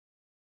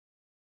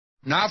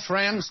Now,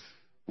 friends,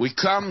 we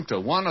come to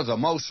one of the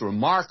most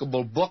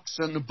remarkable books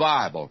in the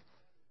Bible,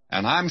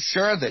 and I'm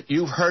sure that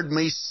you've heard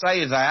me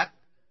say that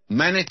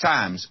many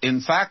times.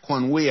 In fact,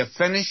 when we have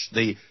finished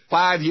the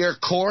 5-year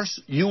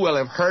course, you will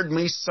have heard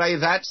me say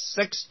that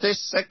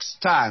 66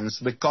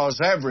 times, because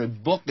every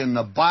book in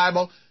the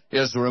Bible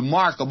is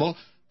remarkable,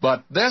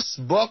 but this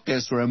book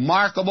is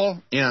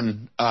remarkable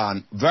in a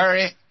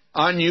very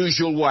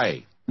unusual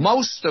way.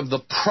 Most of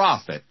the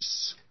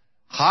prophets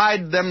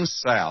hide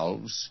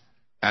themselves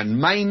and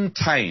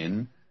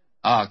maintain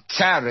a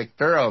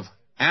character of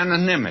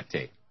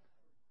anonymity.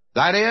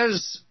 That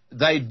is,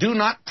 they do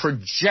not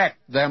project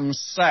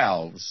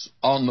themselves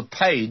on the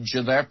page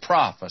of their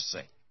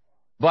prophecy.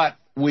 But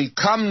we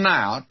come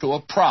now to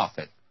a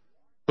prophet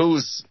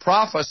whose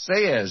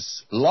prophecy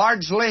is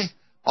largely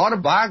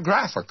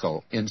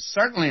autobiographical, and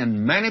certainly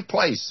in many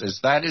places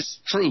that is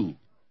true.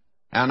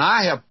 And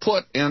I have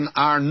put in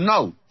our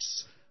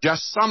notes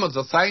just some of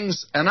the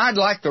things, and I'd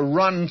like to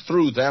run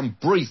through them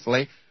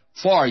briefly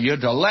for you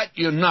to let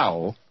you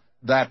know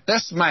that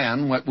this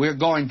man, what we're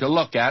going to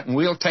look at, and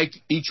we'll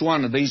take each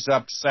one of these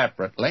up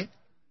separately.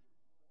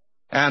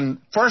 And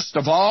first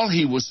of all,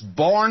 he was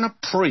born a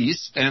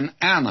priest in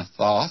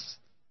Anathoth,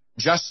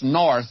 just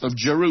north of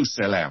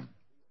Jerusalem.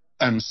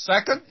 And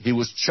second, he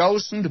was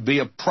chosen to be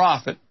a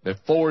prophet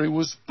before he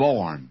was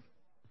born.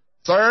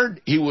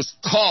 Third, he was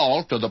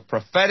called to the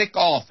prophetic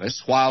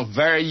office while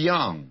very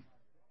young.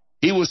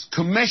 He was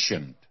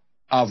commissioned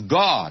of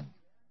God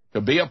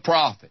to be a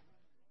prophet.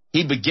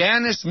 He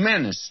began his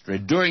ministry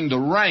during the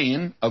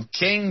reign of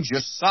King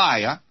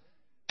Josiah,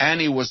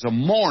 and he was a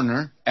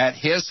mourner at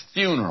his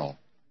funeral.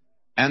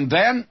 And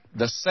then,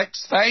 the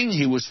sixth thing,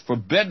 he was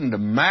forbidden to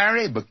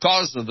marry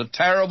because of the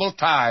terrible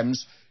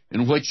times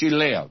in which he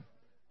lived.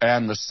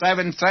 And the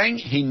seventh thing,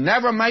 he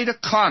never made a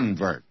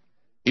convert.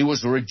 He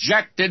was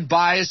rejected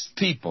by his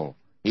people.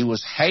 He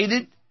was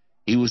hated.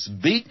 He was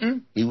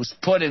beaten. He was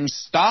put in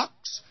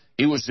stocks.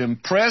 He was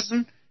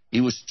imprisoned.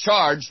 He was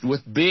charged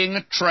with being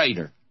a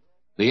traitor.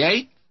 The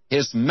eighth,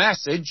 his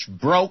message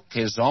broke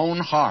his own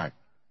heart.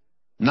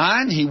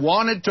 9, he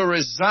wanted to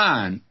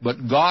resign,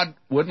 but God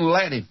wouldn't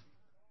let him.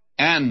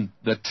 And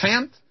the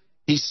 10th,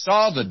 he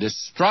saw the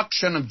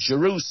destruction of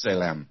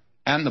Jerusalem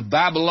and the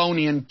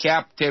Babylonian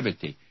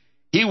captivity.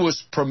 He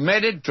was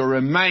permitted to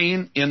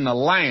remain in the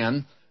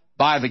land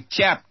by the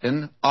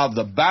captain of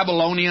the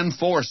Babylonian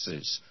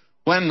forces.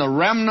 When the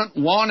remnant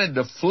wanted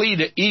to flee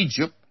to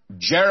Egypt,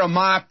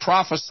 Jeremiah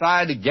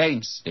prophesied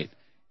against it.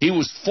 He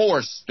was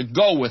forced to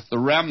go with the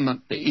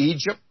remnant to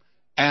Egypt,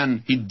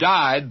 and he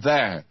died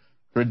there.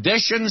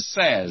 Tradition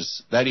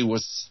says that he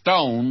was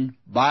stoned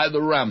by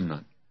the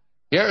remnant.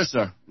 Here's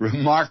a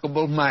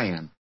remarkable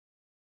man.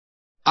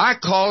 I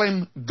call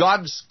him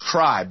God's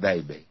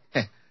crybaby,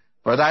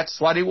 for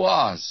that's what he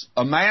was,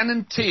 a man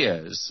in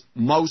tears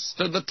most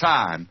of the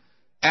time.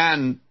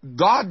 And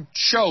God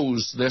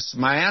chose this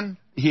man.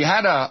 He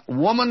had a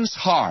woman's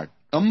heart,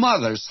 a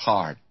mother's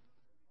heart.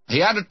 He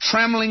had a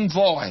trembling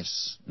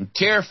voice and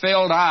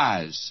tear-filled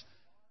eyes,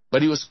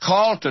 but he was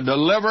called to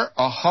deliver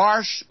a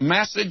harsh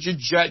message of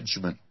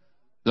judgment.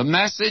 The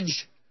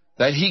message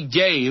that he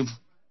gave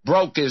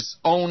broke his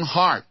own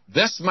heart.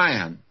 This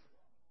man,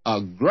 a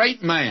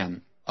great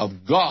man of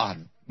God,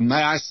 may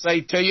I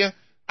say to you,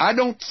 I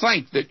don't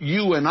think that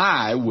you and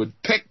I would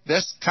pick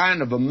this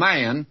kind of a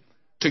man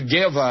to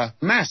give a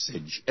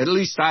message. At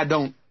least I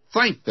don't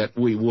think that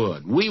we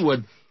would. We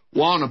would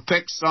want to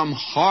pick some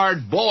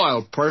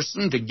hard-boiled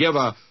person to give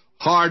a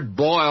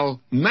hard-boiled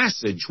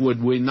message,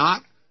 would we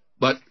not?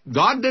 But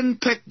God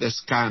didn't pick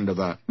this kind of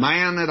a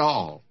man at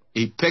all.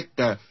 He picked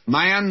a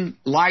man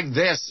like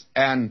this,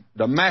 and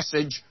the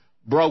message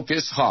broke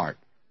his heart.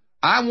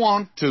 I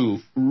want to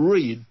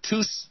read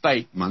 2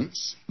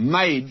 statements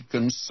made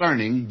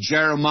concerning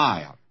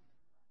Jeremiah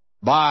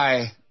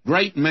by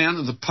great men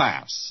of the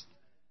past.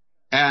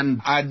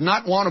 And I'd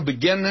not want to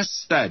begin this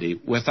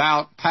study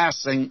without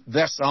passing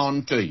this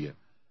on to you.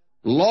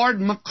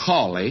 Lord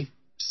Macaulay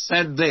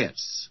said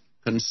this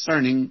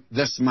concerning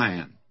this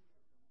man.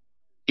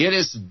 It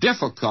is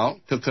difficult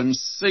to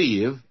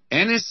conceive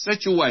any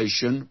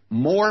situation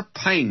more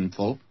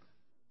painful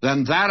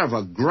than that of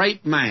a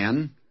great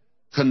man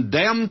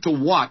condemned to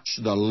watch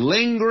the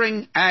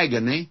lingering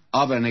agony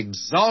of an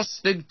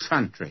exhausted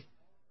country,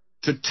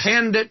 to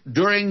tend it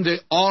during the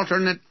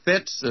alternate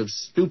fits of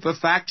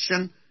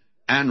stupefaction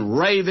and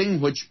raving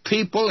which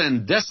people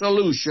in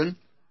dissolution,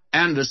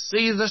 and to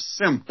see the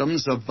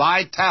symptoms of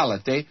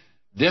vitality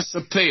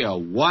disappear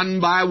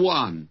one by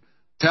one,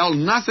 till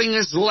nothing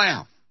is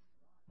left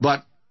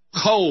but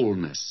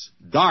coldness,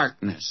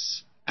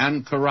 darkness,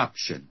 and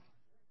corruption.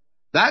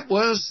 That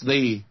was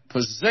the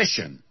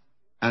position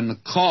and the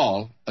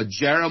call of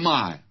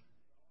Jeremiah.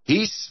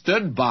 He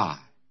stood by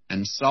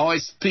and saw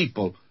his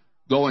people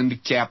go into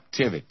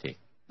captivity.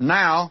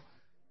 Now,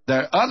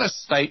 the other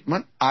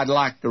statement I'd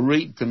like to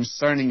read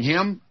concerning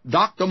him,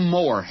 Dr.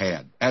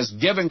 Moorhead has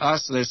given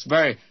us this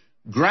very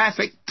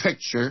graphic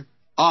picture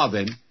of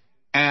him,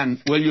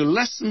 and will you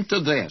listen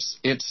to this?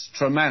 It's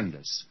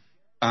tremendous.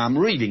 I'm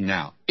reading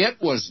now. It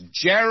was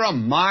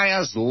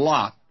Jeremiah's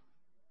lot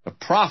to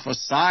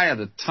prophesy at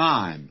a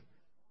time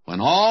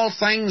when all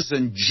things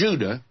in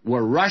Judah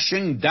were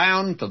rushing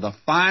down to the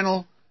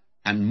final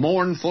and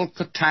mournful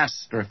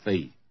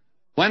catastrophe,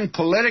 when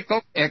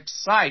political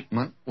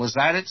excitement was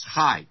at its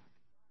height,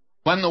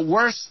 when the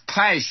worst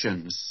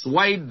passions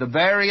swayed the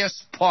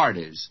various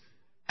parties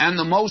and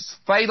the most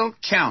fatal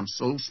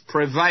counsels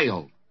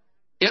prevailed.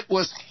 It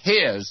was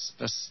his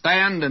to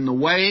stand in the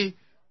way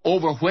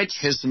over which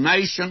his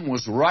nation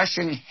was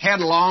rushing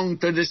headlong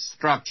to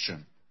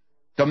destruction,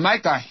 to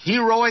make a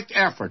heroic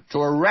effort to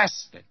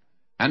arrest it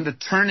and to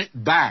turn it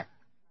back,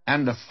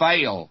 and to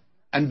fail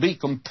and be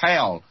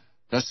compelled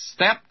to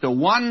step to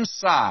one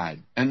side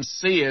and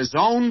see his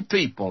own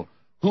people,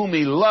 whom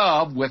he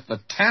loved with the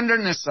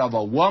tenderness of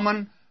a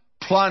woman,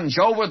 plunge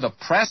over the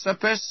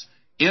precipice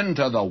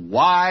into the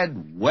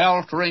wide,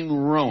 weltering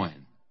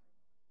ruin.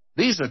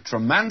 These are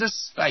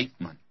tremendous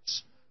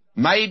statements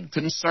made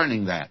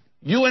concerning that.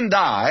 You and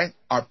I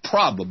are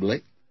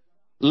probably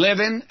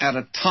living at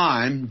a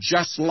time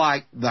just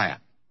like that.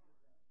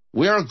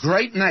 We're a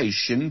great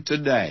nation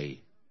today,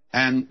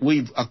 and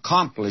we've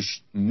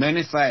accomplished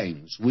many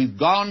things. We've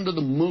gone to the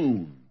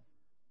moon.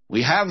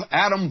 We have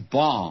atom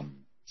bombs.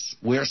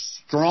 We're a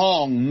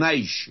strong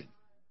nation.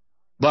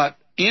 But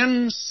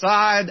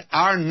inside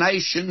our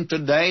nation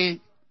today,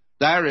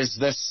 there is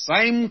this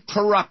same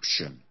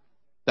corruption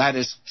that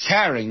is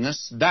carrying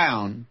us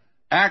down,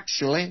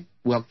 actually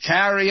will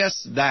carry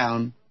us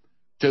down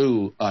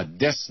to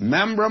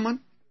dismemberment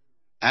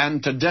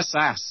and to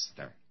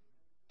disaster.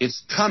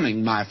 It's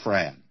coming, my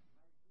friend.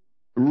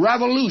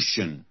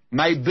 Revolution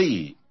may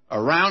be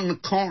around the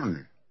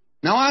corner.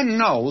 Now, I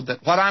know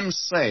that what I'm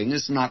saying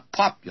is not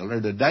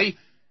popular today.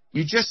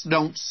 You just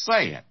don't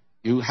say it.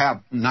 You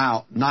have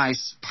now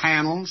nice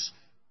panels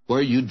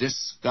where you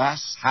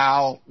discuss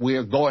how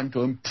we're going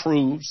to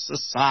improve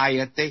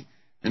society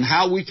and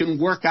how we can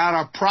work out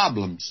our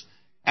problems.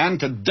 And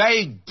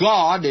today,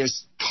 God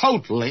is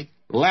totally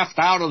left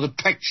out of the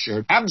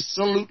picture,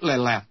 absolutely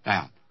left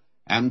out.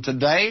 And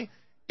today,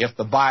 if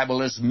the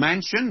Bible is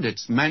mentioned,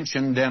 it's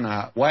mentioned in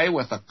a way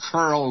with a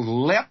curled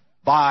lip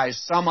by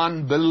some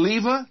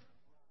unbeliever.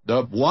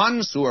 The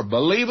ones who are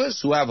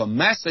believers, who have a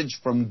message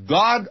from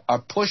God,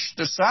 are pushed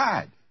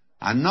aside.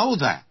 I know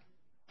that.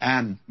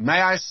 And may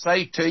I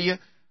say to you,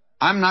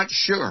 I'm not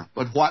sure,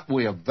 but what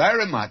we are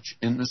very much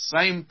in the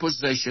same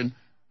position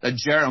that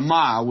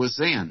Jeremiah was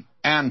in.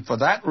 And for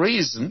that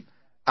reason,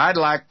 I'd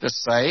like to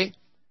say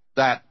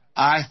that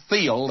I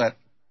feel that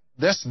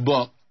this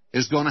book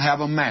is going to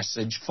have a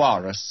message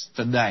for us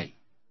today.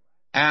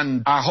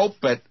 And I hope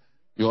that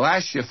you'll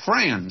ask your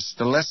friends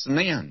to listen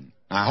in.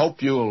 I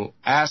hope you'll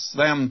ask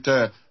them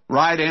to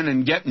write in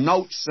and get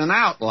notes and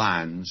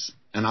outlines.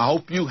 And I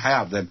hope you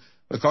have them,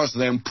 because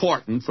they're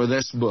important for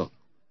this book.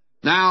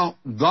 Now,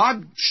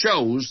 God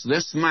shows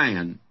this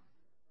man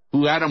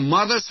who had a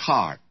mother's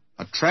heart,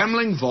 a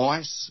trembling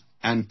voice,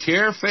 and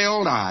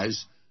tear-filled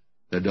eyes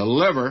to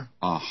deliver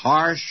a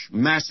harsh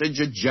message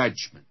of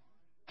judgment.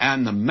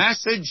 And the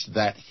message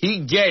that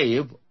he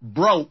gave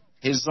broke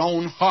his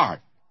own heart.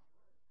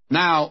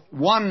 Now,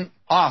 one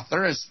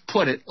author has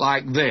put it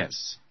like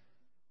this: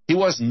 he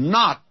was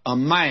not a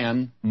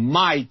man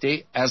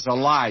mighty as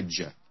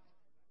Elijah,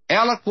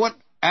 eloquent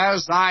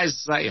as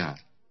Isaiah,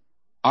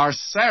 or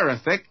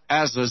seraphic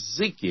as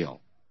Ezekiel,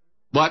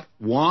 but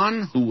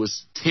one who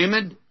was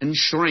timid and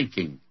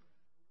shrinking,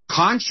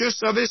 conscious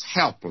of his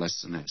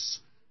helplessness,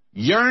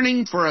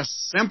 yearning for a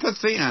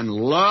sympathy and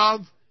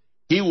love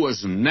he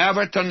was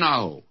never to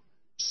know.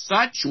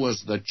 Such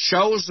was the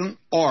chosen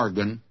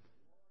organ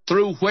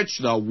through which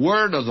the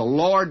word of the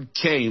Lord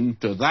came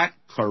to that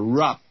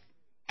corrupt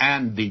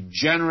and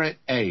degenerate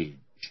age.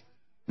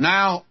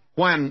 Now,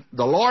 when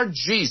the Lord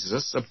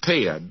Jesus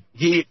appeared,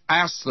 he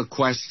asked the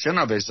question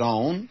of his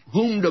own,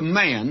 "Whom do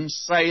men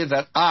say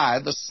that I,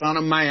 the Son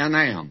of Man,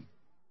 am?"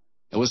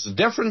 There was a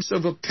difference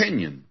of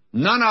opinion.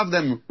 None of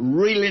them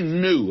really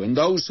knew, and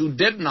those who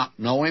did not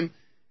know him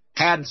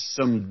had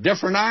some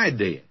different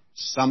ideas.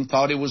 Some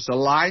thought he was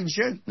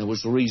Elijah. There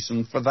was a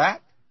reason for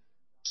that.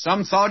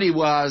 Some thought he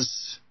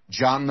was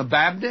John the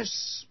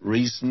Baptist.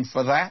 Reason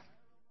for that.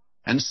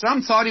 And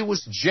some thought he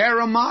was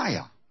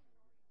Jeremiah.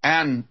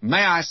 And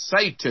may I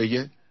say to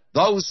you,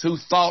 those who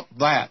thought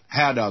that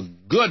had a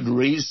good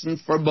reason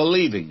for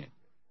believing it,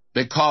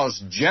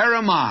 because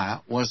Jeremiah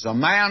was a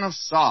man of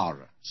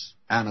sorrows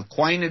and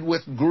acquainted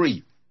with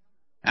grief.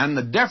 And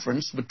the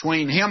difference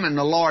between him and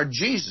the Lord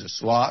Jesus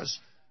was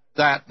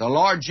that the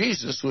Lord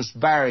Jesus was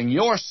bearing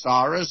your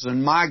sorrows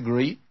and my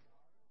grief,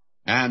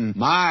 and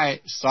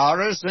my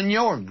sorrows and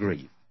your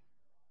grief,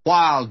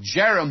 while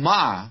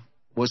Jeremiah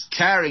was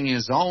carrying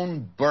his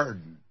own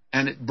burden,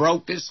 and it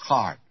broke his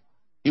heart.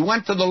 He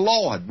went to the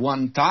Lord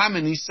one time,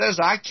 and he says,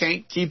 "I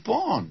can't keep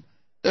on.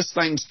 This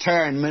thing's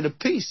tearing me to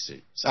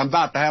pieces. I'm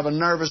about to have a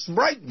nervous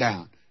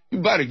breakdown. You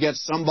better get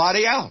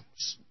somebody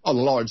else." Well,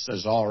 the Lord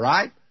says, "All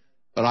right,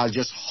 but I'll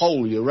just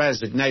hold your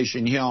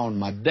resignation here on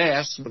my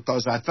desk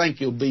because I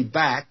think you'll be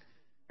back."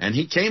 And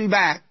he came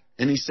back,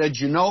 and he said,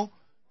 "You know,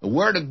 The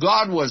Word of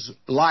God was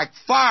like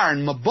fire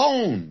in my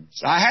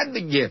bones. I had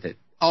to get it,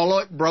 although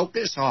it broke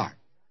his heart.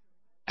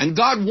 And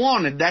God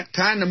wanted that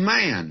kind of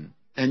man.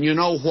 And you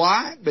know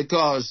why?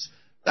 Because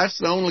that's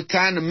the only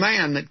kind of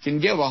man that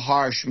can give a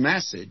harsh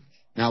message.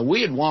 Now,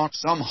 we'd want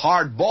some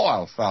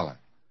hard-boiled fella.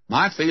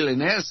 My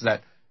feeling is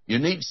that you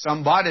need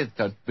somebody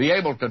to be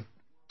able to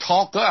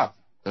talk up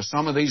to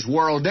some of these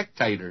world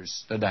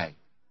dictators today.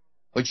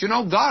 But you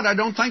know, God, I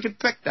don't think He'd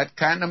pick that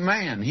kind of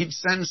man. He'd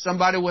send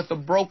somebody with a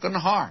broken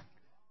heart.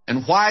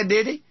 And why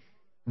did He?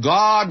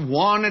 God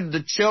wanted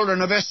the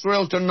children of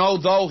Israel to know,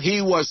 though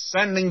He was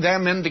sending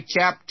them into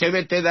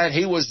captivity, that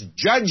He was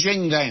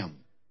judging them,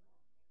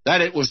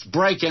 that it was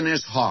breaking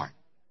His heart.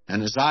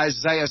 And as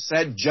Isaiah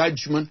said,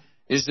 judgment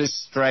is a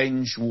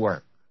strange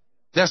work.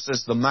 This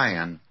is the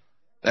man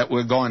that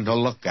we're going to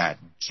look at.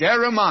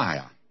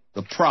 Jeremiah,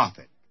 the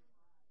prophet.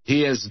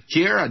 He is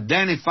here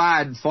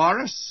identified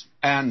for us,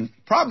 and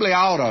probably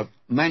I ought to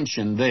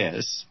mention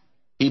this.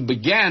 He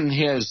began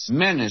his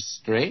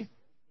ministry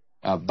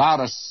about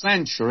a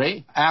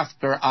century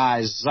after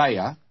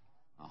Isaiah,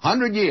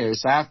 100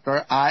 years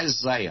after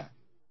Isaiah.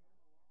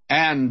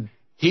 And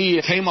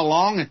he came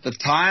along at the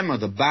time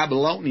of the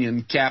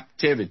Babylonian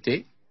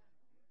captivity,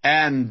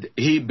 and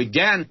he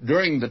began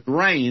during the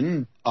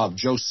reign of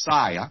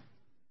Josiah,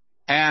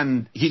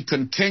 and he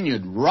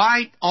continued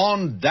right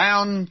on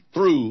down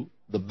through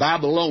the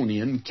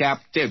Babylonian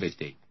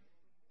captivity.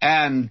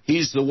 And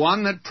he's the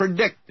one that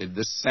predicted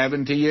the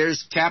 70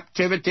 years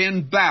captivity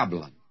in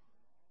Babylon.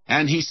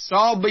 And he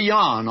saw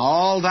beyond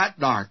all that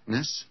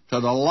darkness to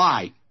the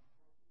light.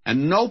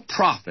 And no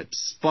prophet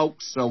spoke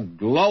so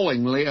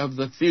glowingly of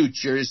the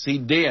future as he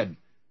did.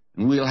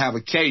 And we'll have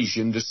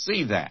occasion to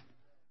see that.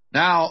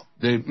 Now,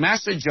 the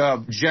message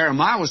of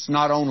Jeremiah was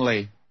not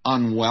only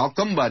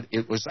unwelcome, but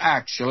it was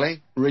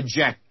actually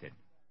rejected.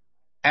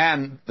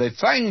 And the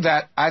thing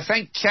that I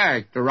think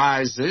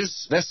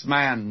characterizes this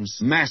man's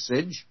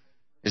message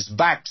is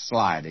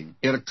backsliding.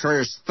 It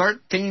occurs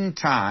 13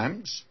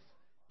 times.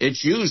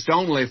 It's used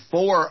only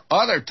 4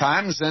 other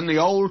times in the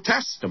Old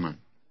Testament.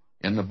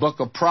 In the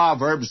book of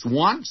Proverbs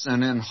once,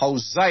 and in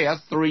Hosea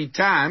 3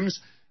 times.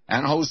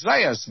 And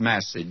Hosea's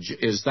message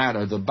is that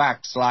of the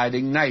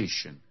backsliding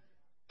nation.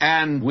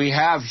 And we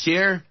have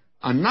here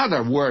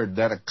another word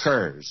that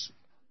occurs.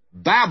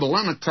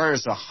 Babylon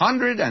occurs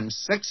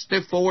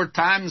 164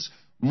 times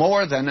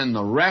more than in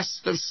the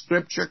rest of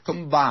Scripture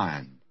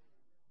combined.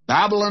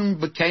 Babylon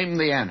became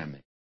the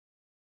enemy.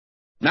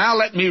 Now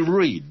let me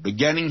read,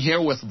 beginning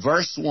here with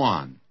verse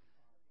 1.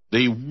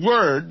 The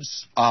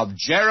words of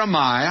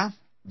Jeremiah,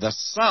 the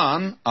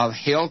son of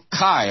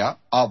Hilkiah,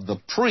 of the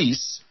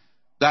priests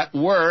that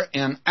were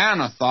in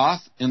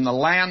Anathoth in the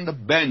land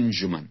of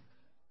Benjamin.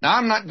 Now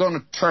I'm not going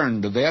to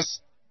turn to this.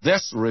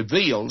 This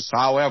reveals,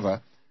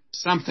 however,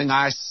 something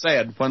I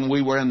said when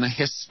we were in the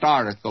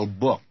historical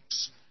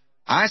books.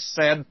 I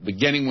said,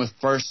 beginning with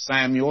 1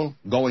 Samuel,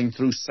 going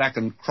through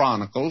 2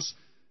 Chronicles,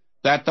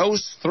 that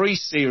those 3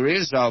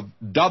 series of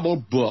double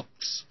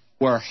books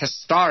were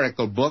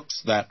historical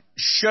books that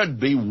should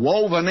be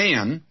woven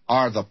in,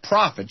 or the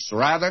prophets,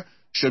 rather,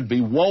 should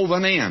be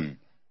woven in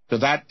to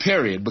that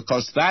period,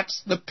 because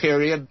that's the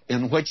period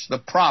in which the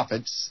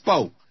prophets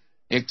spoke,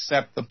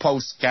 except the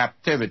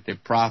post-captivity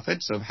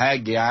prophets of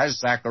Haggai,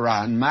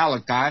 Zechariah, and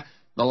Malachi,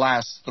 the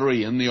last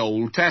 3 in the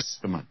Old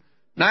Testament.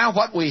 Now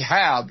what we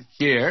have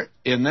here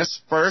in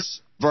this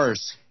first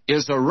verse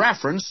is a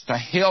reference to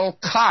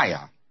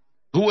Hilkiah,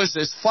 who was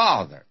his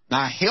father.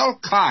 Now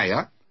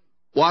Hilkiah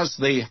was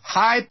the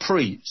high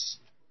priest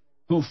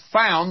who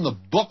found the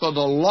book of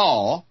the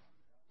law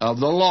of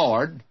the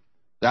Lord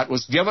that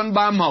was given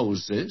by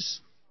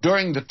Moses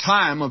during the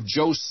time of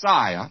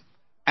Josiah,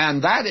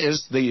 and that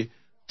is the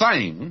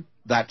thing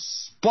that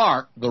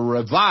sparked the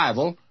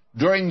revival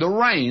during the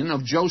reign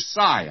of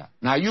Josiah.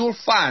 Now, you'll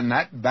find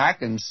that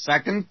back in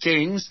 2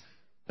 Kings,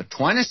 the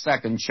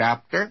 22nd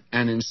chapter,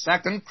 and in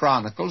 2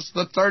 Chronicles,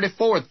 the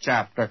 34th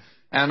chapter,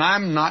 and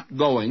I'm not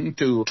going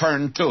to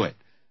turn to it.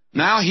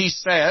 Now, he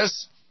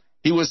says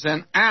he was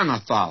in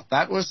Anathoth.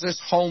 That was his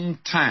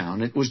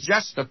hometown. It was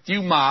just a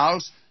few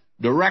miles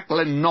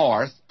directly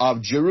north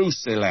of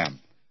Jerusalem.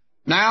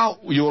 Now,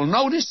 you'll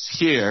notice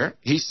here,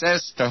 he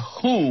says, to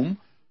whom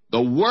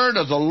the word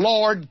of the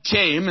Lord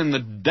came in the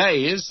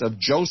days of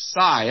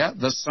Josiah,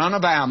 the son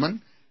of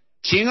Ammon,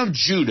 king of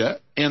Judah,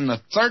 in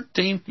the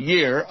 13th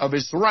year of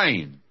his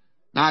reign.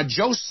 Now,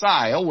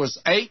 Josiah was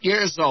 8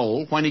 years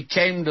old when he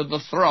came to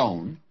the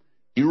throne.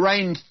 He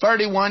reigned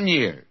 31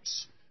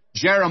 years.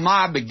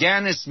 Jeremiah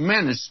began his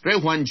ministry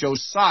when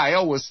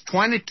Josiah was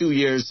 22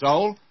 years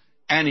old,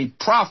 and he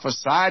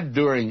prophesied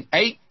during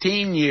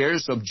 18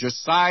 years of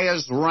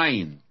Josiah's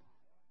reign.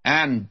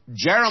 And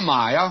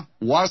Jeremiah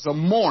was a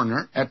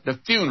mourner at the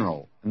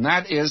funeral, and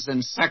that is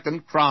in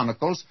 2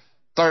 Chronicles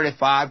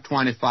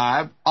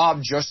 35:25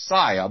 of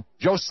Josiah.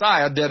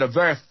 Josiah did a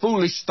very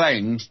foolish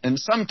thing, and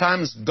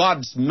sometimes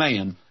God's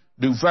men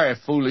do very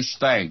foolish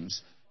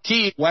things.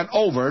 He went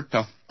over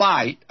to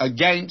fight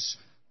against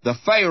the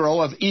Pharaoh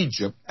of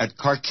Egypt at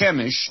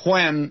Carchemish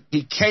when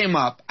he came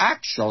up,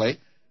 actually,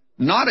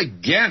 not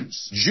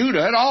against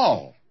Judah at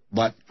all,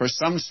 but for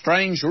some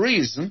strange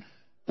reason,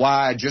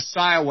 why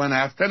Josiah went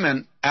after him,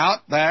 and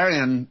out there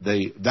in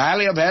the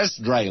valley of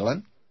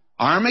Esdraelon,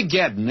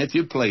 Armageddon, if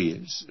you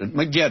please, at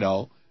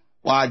Megiddo,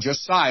 why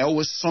Josiah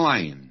was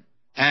slain.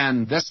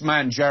 And this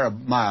man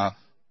Jeremiah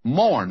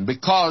mourned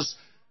because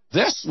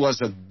this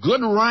was a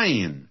good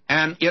reign,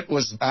 and it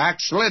was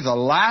actually the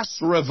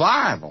last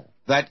revival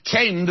that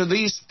came to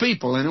these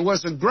people, and it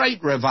was a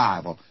great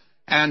revival.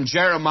 And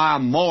Jeremiah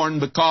mourned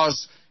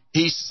because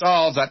he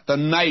saw that the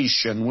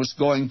nation was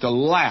going to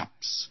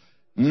lapse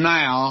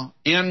now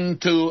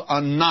into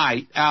a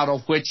night out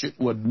of which it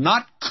would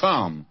not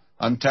come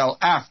until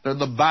after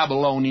the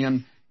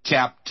Babylonian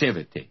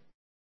captivity.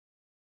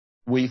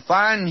 We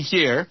find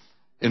here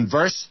in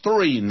verse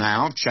 3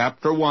 now,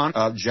 chapter 1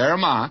 of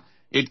Jeremiah,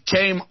 it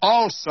came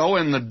also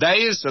in the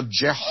days of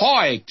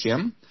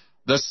Jehoiakim,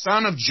 the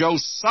son of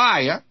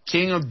Josiah,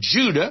 king of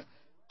Judah,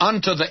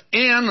 unto the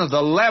end of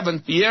the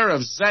 11th year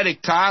of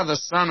Zedekiah, the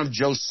son of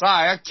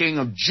Josiah, king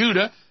of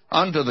Judah,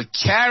 unto the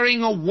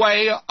carrying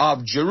away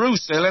of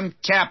Jerusalem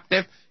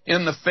captive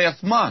in the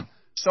 5th month.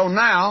 So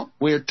now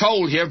we are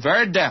told here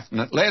very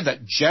definitely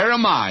that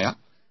Jeremiah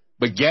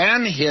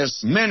began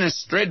his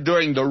ministry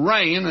during the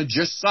reign of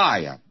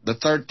Josiah, the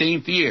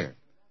 13th year.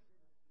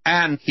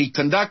 And he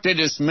conducted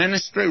his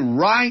ministry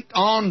right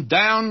on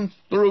down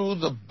through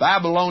the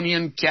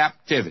Babylonian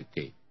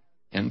captivity.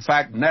 In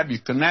fact,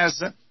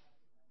 Nebuchadnezzar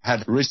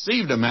had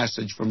received a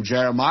message from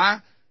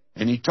Jeremiah,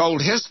 and he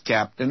told his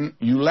captain,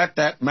 you let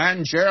that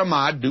man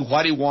Jeremiah do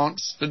what he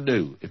wants to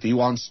do. If he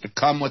wants to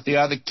come with the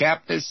other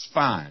captives,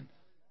 fine.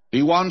 If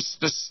he wants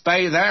to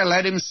stay there,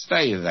 let him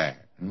stay there.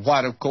 And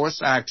what, of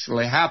course,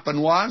 actually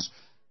happened was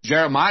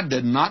Jeremiah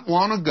did not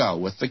want to go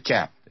with the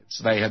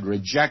captives. They had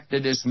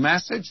rejected his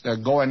message. They're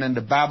going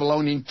into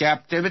Babylonian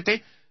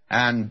captivity,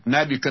 and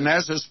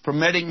Nebuchadnezzar's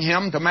permitting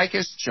him to make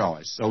his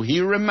choice. So he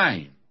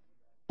remained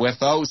with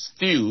those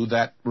few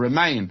that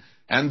remained.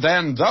 And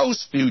then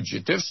those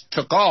fugitives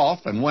took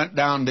off and went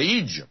down to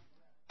Egypt.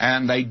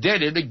 And they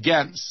did it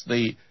against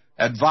the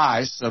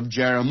advice of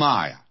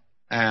Jeremiah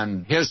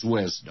and his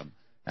wisdom.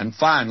 And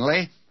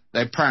finally,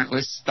 they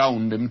apparently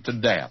stoned him to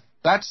death.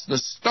 That's the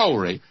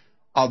story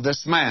of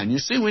this man. You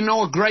see, we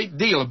know a great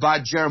deal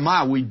about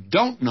Jeremiah. We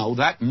don't know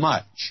that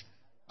much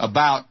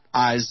about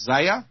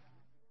Isaiah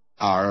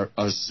or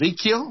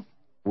Ezekiel.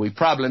 We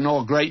probably know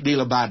a great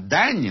deal about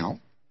Daniel,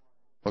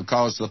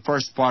 because the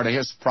first part of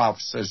his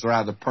prophecy is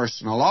rather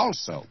personal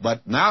also.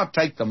 But now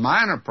take the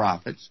minor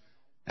prophets,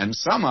 and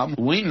some of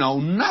them we know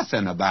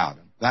nothing about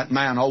him. That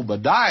man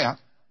Obadiah,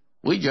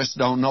 we just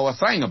don't know a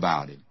thing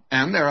about him.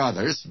 And there are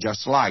others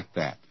just like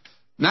that.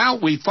 Now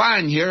we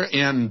find here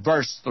in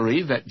verse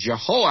 3 that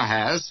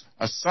Jehoahaz,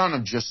 a son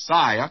of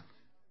Josiah,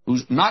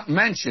 who's not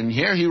mentioned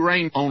here, he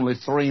reigned only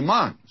 3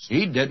 months.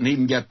 He didn't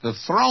even get the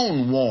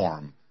throne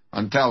warm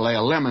until they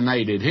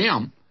eliminated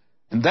him.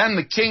 And then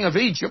the king of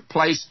Egypt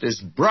placed his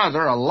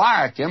brother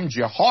Eliakim,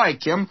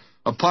 Jehoiakim,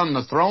 upon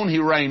the throne. He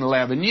reigned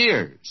 11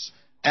 years.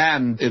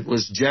 And it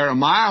was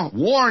Jeremiah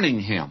warning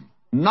him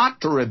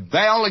not to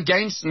rebel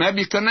against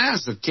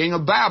Nebuchadnezzar, king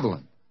of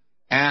Babylon.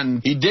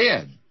 And he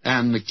did.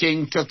 And the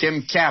king took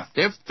him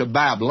captive to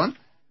Babylon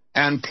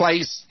and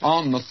placed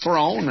on the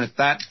throne at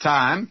that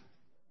time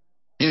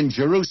in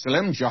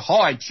Jerusalem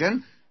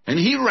Jehoiachin, and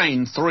he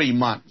reigned 3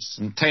 months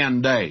and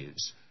 10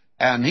 days.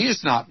 And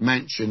he's not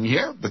mentioned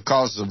here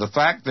because of the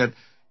fact that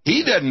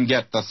he didn't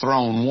get the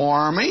throne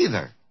warm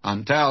either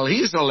until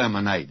he's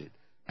eliminated.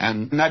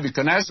 And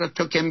Nebuchadnezzar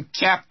took him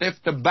captive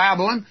to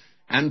Babylon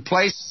and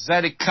placed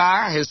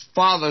Zedekiah, his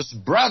father's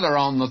brother,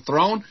 on the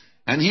throne,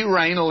 and he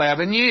reigned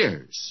 11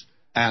 years.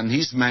 And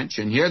he's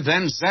mentioned here.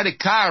 Then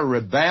Zedekiah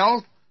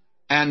rebelled,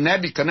 and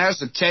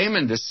Nebuchadnezzar came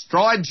and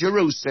destroyed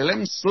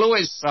Jerusalem, slew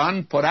his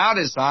son, put out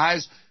his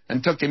eyes,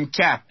 and took him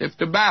captive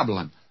to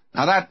Babylon.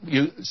 Now that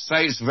you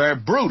say is very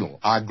brutal.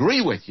 I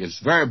agree with you,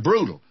 it's very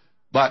brutal.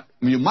 But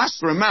you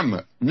must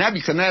remember,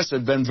 Nebuchadnezzar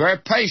had been very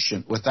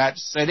patient with that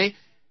city,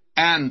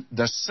 and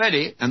the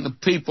city and the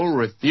people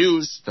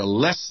refused to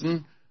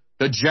listen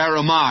to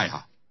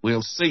Jeremiah.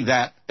 We'll see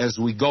that as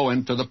we go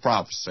into the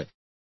prophecy.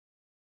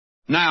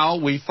 Now,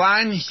 we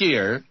find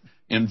here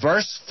in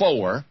verse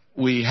 4,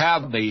 we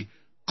have the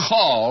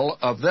call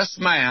of this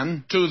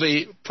man to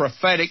the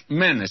prophetic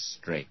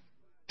ministry.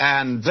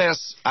 And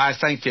this, I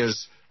think,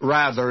 is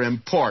rather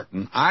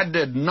important. I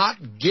did not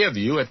give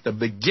you at the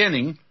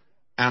beginning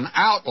an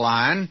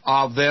outline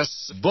of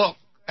this book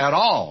at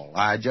all.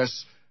 I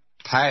just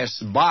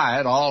passed by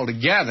it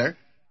altogether,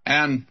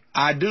 and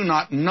I do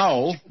not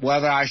know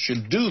whether I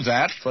should do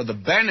that for the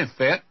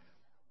benefit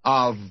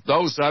of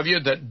those of you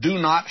that do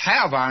not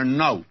have our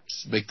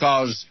notes,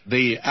 because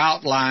the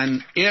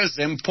outline is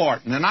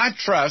important. And I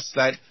trust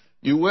that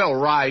you will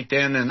write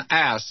in and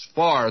ask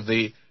for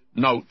the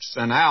notes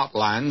and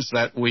outlines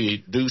that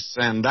we do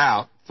send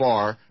out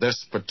for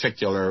this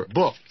particular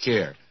book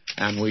here.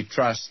 And we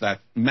trust that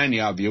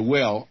many of you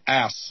will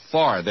ask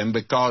for them,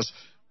 because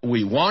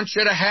we want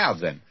you to have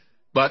them.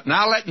 But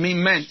now let me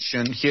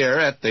mention here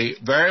at the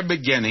very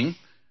beginning,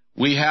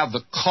 we have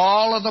the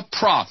call of the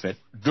prophet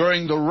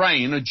during the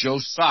reign of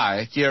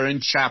Josiah here in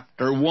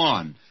chapter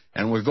 1.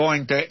 And we're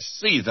going to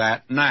see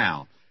that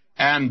now.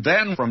 And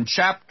then from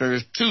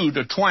chapters 2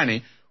 to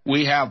 20,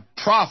 we have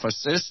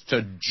prophecies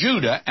to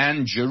Judah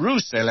and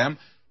Jerusalem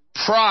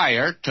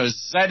prior to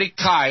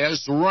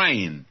Zedekiah's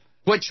reign,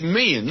 which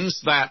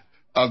means that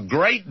a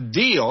great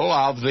deal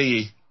of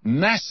the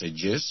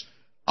messages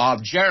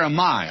of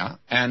Jeremiah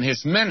and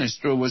his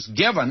ministry was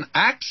given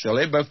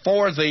actually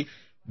before the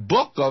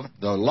book of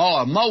the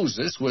law of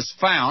Moses was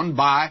found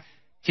by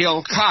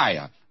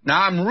Hilkiah.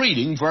 Now I'm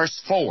reading verse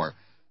 4.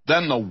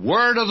 Then the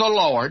word of the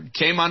Lord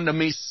came unto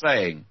me,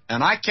 saying,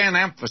 and I can't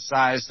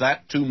emphasize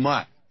that too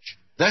much,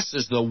 this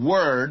is the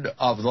word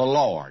of the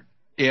Lord.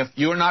 If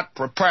you're not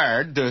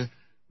prepared to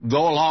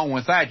go along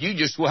with that, you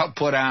just well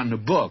put down the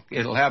book.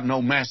 It'll have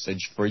no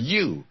message for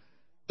you.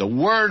 The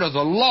word of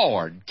the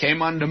Lord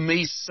came unto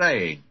me,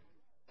 saying,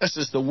 this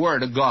is the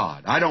word of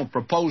God. I don't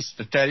propose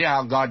to tell you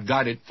how God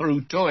got it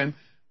through to him,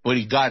 but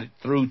he got it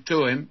through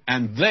to him,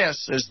 and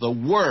this is the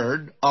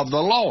word of the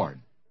Lord.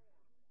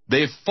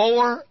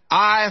 Before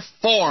I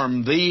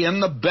formed thee in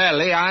the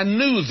belly, I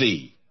knew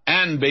thee,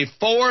 and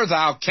before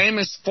thou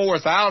camest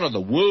forth out of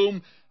the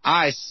womb,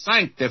 I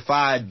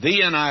sanctified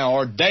thee, and I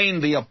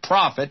ordained thee a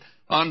prophet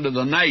unto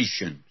the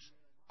nations.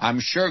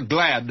 I'm sure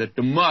glad that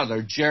the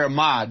mother,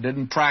 Jeremiah,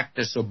 didn't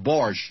practice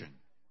abortion.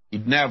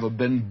 He'd never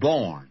been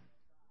born.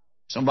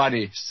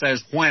 Somebody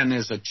says, when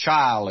is a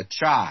child a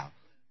child?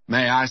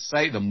 May I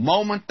say, the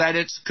moment that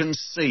it's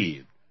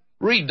conceived.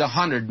 Read the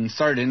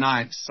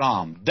 139th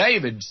Psalm.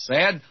 David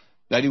said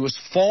that he was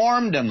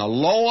formed in the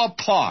lower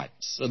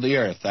parts of the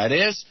earth. That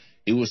is,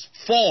 he was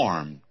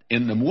formed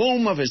in the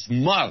womb of his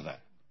mother.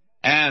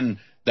 And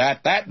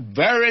that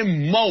very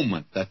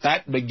moment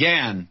that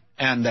began,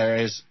 and there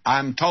is,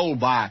 I'm told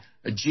by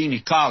a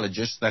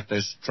gynecologist, that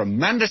there's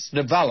tremendous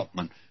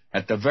development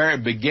at the very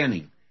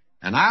beginning.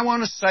 And I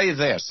want to say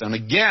this, and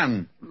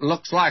again,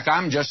 looks like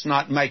I'm just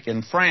not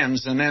making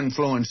friends and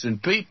influencing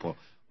people.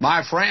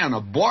 My friend,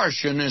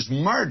 abortion is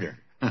murder,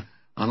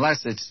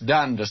 unless it's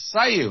done to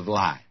save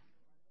life.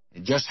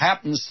 It just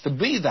happens to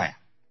be that.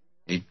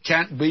 It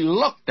can't be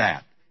looked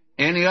at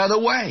any other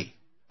way,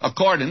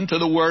 according to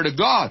the Word of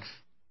God.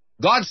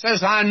 God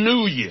says, I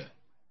knew you.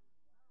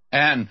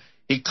 And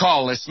he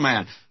called this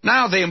man.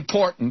 Now, the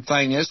important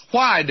thing is,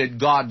 why did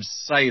God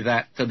say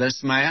that to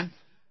this man?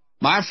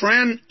 My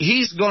friend,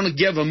 he's going to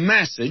give a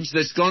message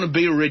that's going to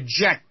be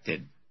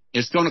rejected.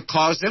 It's going to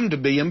cause him to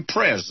be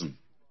imprisoned.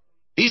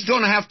 He's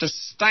going to have to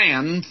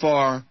stand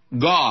for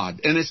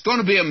God, and it's going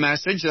to be a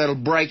message that'll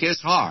break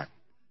his heart,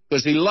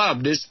 because he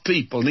loved his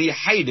people, and he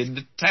hated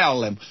to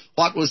tell them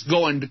what was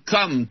going to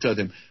come to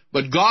them.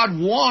 But God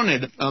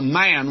wanted a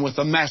man with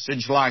a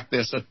message like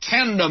this, a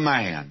tender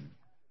man.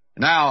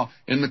 Now,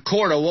 in the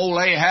court of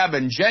old Ahab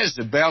and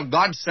Jezebel,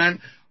 God sent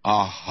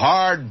a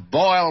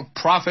hard-boiled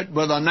prophet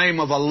by the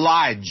name of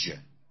Elijah.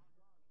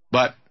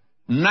 But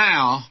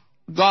now,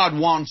 God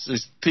wants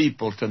his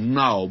people to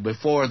know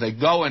before they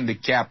go into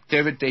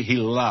captivity, he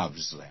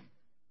loves them.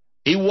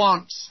 He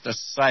wants to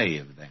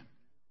save them.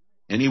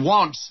 And he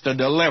wants to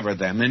deliver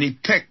them. And he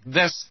picked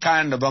this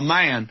kind of a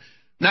man.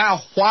 Now,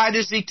 why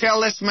does he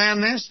tell this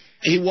man this?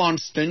 He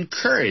wants to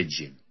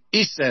encourage him.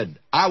 He said,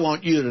 I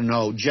want you to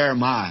know,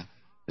 Jeremiah,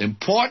 the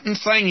important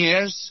thing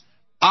is,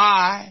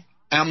 I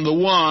am the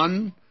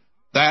one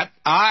that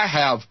I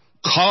have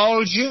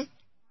called you,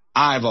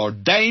 I've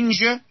ordained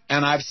you,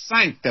 and I've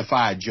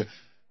sanctified you.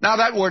 Now,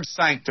 that word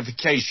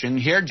sanctification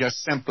here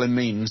just simply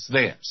means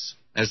this,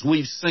 as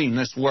we've seen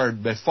this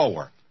word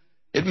before.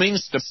 It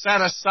means to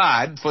set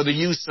aside for the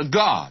use of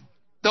God.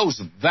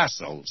 Those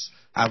vessels,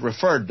 I've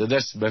referred to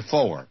this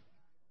before.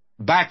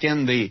 Back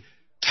in the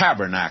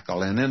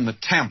tabernacle and in the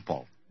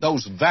temple,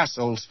 those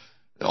vessels,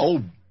 the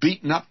old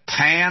beaten-up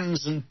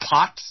pans and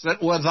pots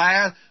that were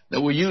there,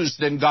 that were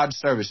used in God's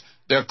service,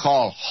 they're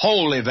called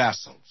holy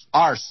vessels,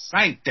 are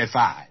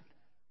sanctified.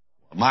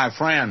 My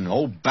friend,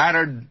 old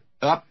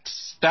battered-up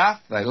stuff,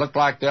 they look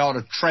like they ought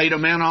to trade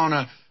them in on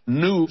a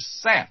new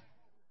set.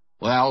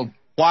 Well,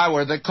 why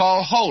were they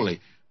called holy?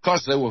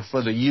 Because they were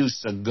for the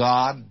use of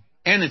God.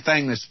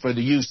 Anything that's for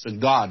the use of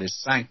God is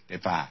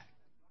sanctified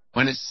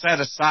when it's set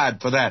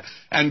aside for that.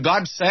 And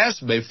God says,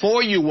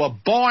 before you were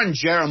born,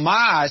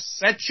 Jeremiah, I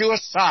set you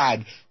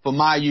aside for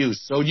my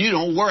use. So you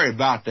don't worry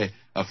about the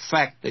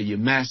effect of your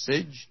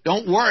message.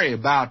 Don't worry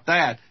about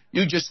that.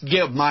 You just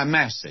give my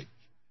message.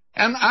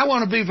 And I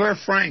want to be very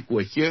frank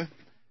with you.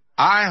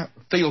 I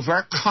feel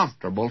very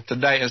comfortable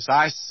today as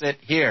I sit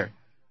here,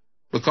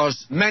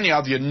 because many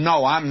of you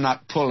know I'm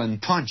not pulling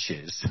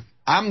punches.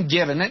 I'm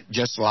giving it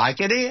just like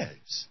it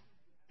is.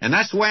 And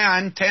that's the way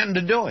I intend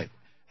to do it.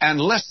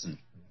 And listen,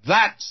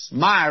 that's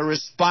my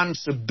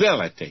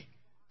responsibility.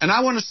 And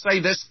I want to say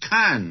this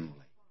kindly.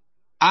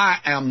 I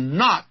am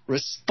not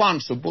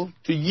responsible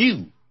to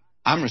you.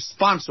 I'm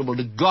responsible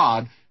to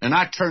God, and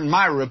I turn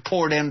my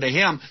report into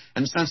Him.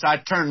 And since I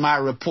turn my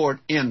report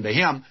into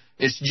Him,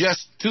 it's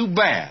just too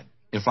bad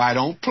if I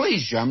don't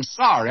please you. I'm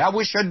sorry. I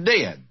wish I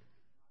did.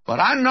 But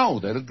I know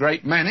that a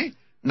great many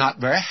not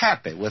very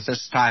happy with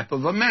this type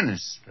of a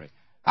ministry.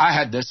 I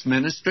had this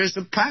ministry as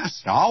a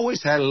pastor. I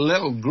always had a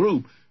little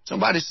group.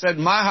 Somebody said,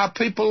 my, how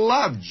people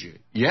loved you.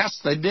 Yes,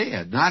 they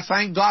did. And I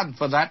thank God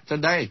for that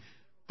today.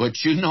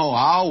 But you know,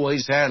 I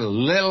always had a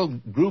little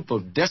group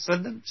of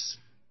dissidents.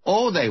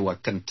 Oh, they were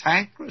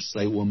cantankerous.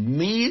 They were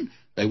mean.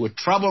 They were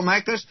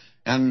troublemakers.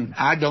 And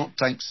I don't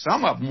think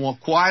some of them were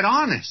quite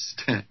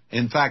honest.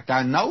 In fact,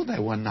 I know they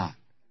were not.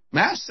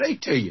 May I say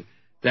to you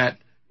that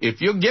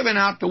if you're giving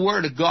out the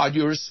Word of God,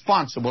 you're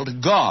responsible to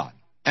God.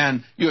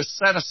 And you're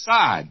set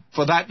aside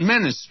for that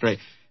ministry.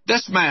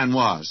 This man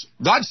was.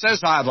 God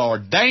says, I've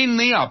ordained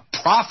thee a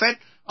prophet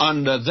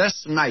unto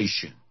this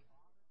nation.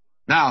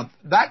 Now,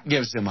 that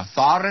gives him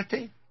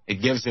authority.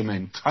 It gives him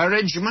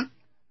encouragement.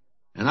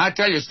 And I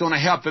tell you, it's going to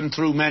help him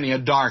through many a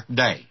dark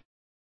day.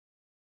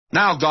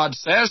 Now, God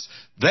says,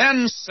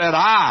 then said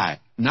I.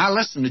 Now,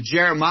 listen to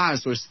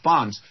Jeremiah's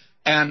response.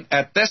 And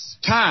at this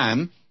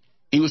time,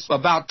 he was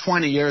about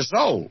 20 years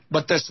old.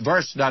 But this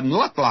verse doesn't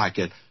look like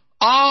it.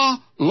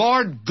 Ah,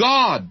 Lord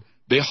God,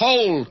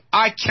 behold,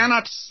 I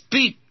cannot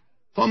speak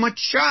from a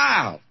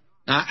child.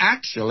 Now,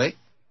 actually,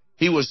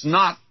 he was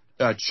not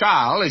a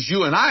child as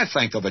you and I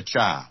think of a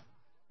child.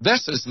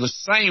 This is the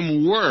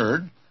same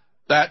word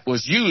that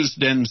was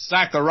used in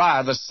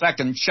Zechariah, the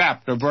 2nd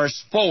chapter,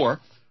 verse 4,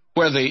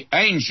 where the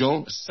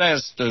angel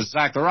says to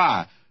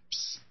Zechariah,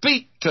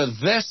 speak to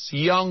this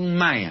young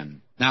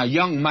man. Now,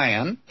 young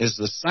man is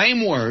the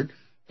same word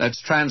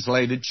that's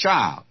translated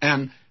child.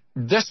 And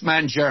this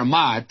man,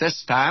 Jeremiah, at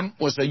this time,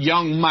 was a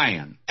young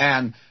man.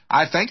 And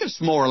I think it's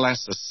more or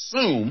less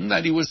assumed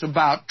that he was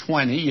about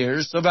 20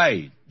 years of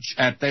age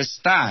at this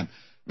time.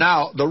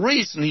 Now, the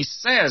reason he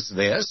says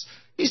this,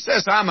 he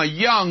says, I'm a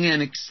young,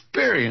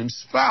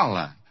 inexperienced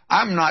fella.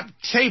 I'm not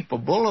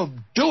capable of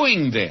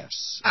doing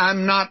this.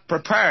 I'm not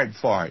prepared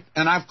for it.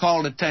 And I've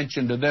called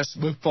attention to this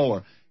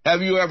before.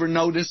 Have you ever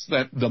noticed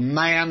that the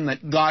man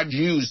that God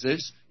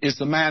uses is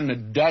the man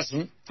that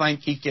doesn't think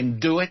he can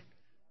do it?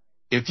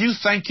 If you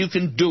think you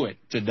can do it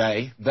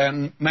today,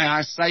 then may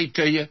I say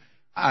to you,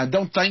 I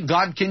don't think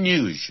God can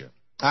use you.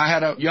 I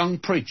had a young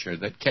preacher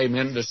that came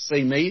in to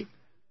see me,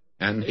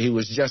 and he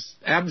was just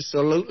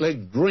absolutely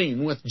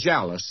green with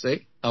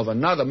jealousy of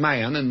another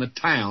man in the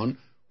town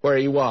where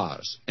he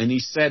was. And he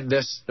said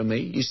this to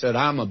me. He said,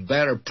 I'm a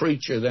better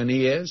preacher than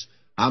he is.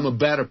 I'm a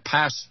better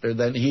pastor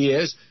than he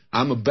is.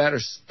 I'm a better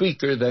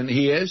speaker than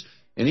he is.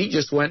 And he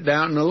just went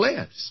down the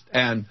list.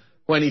 And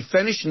when he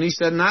finished, and he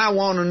said, now I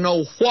want to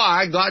know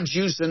why God's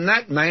using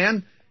that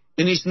man,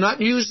 and he's not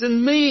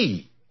using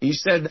me. He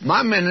said,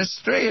 my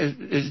ministry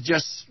is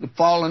just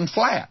falling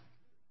flat.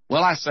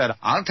 Well, I said,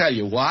 I'll tell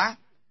you why.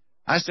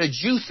 I said,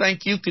 you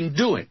think you can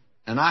do it.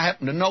 And I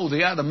happen to know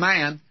the other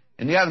man,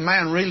 and the other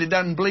man really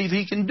doesn't believe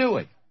he can do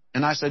it.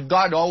 And I said,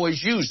 God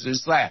always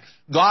uses that.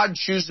 God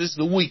chooses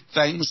the weak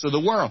things of the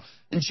world.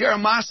 And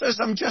Jeremiah says,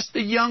 I'm just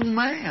a young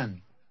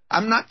man.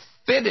 I'm not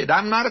fitted.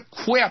 I'm not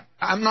equipped.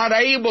 I'm not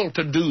able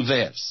to do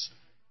this.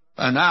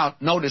 And now,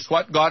 notice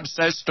what God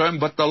says to him.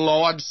 But the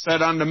Lord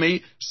said unto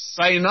me,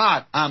 say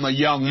not, I'm a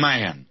young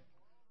man.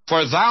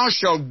 For thou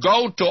shalt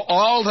go to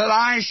all that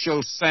I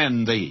shall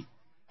send thee.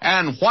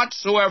 And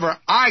whatsoever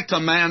I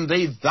command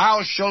thee,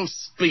 thou shalt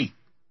speak.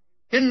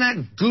 Isn't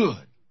that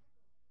good?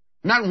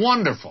 Isn't that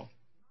wonderful?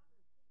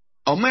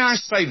 Oh, may I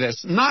say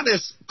this, not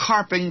as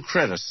carping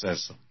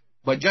criticism,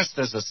 but just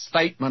as a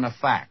statement of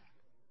fact.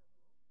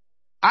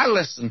 I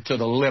listen to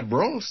the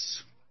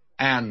liberals,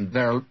 and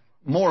they're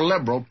more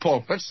liberal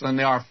pulpits than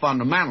they are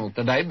fundamental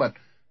today, but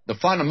the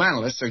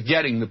fundamentalists are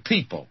getting the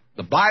people.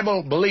 The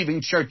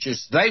Bible-believing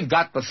churches, they've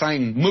got the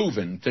thing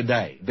moving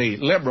today. The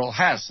liberal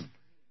hasn't.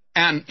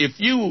 And if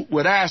you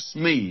would ask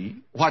me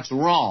what's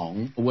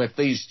wrong with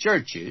these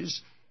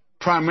churches,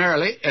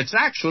 primarily, it's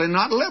actually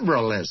not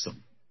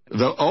liberalism.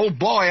 The old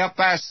boy up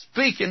there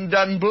speaking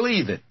doesn't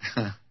believe it.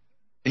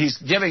 He's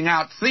giving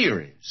out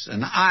theories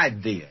and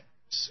ideas,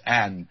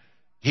 and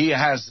he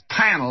has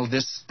panel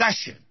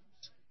discussions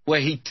where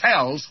he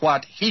tells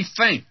what he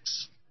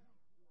thinks.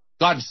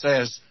 God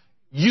says,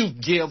 you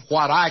give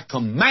what I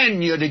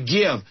command you to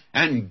give,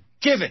 and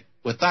give it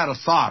with that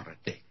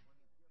authority.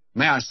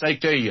 May I say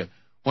to you,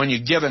 when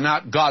you're giving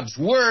out God's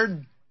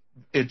Word,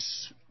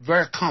 it's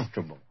very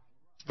comfortable.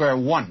 It's very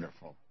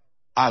wonderful.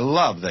 I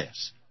love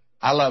this.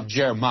 I love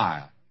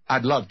Jeremiah.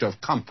 I'd love to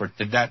have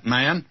comforted that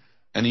man,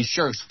 and he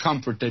sure has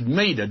comforted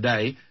me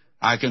today.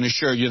 I can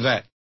assure you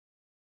that.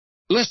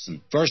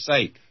 Listen, verse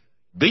 8.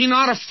 Be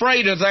not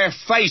afraid of their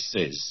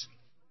faces.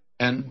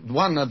 And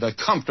one of the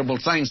comfortable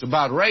things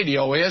about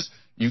radio is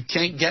you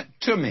can't get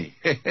to me.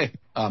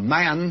 A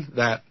man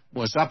that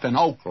was up in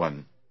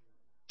Oakland,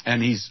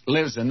 and he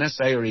lives in this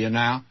area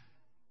now.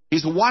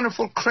 He's a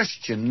wonderful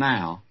Christian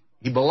now.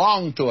 He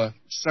belonged to a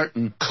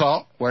certain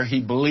cult where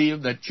he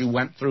believed that you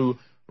went through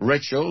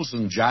rituals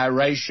and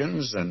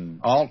gyrations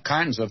and all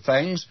kinds of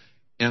things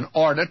in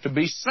order to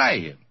be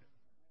saved.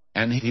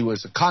 And he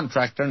was a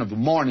contractor, and of the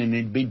morning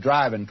he'd be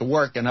driving to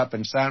work, and up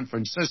in San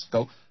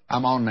Francisco,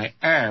 I'm on the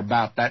air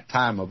about that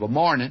time of the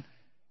morning,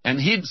 and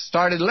he'd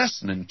started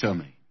listening to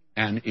me.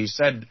 And he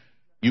said,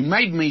 You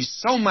made me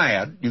so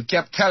mad, you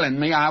kept telling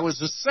me I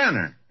was a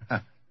sinner.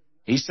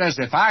 He says,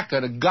 if I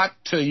could have got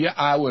to you,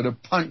 I would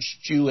have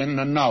punched you in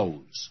the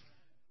nose.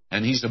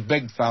 And he's a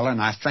big fella,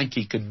 and I think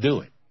he could do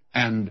it.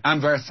 And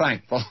I'm very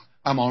thankful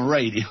I'm on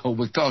radio,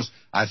 because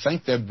I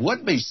think there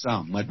would be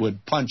some that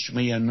would punch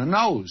me in the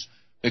nose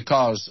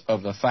because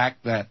of the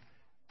fact that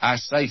I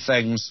say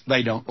things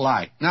they don't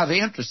like. Now, the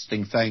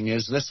interesting thing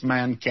is this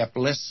man kept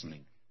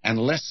listening and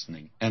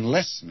listening and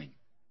listening.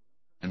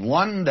 And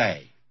one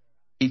day,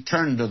 he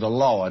turned to the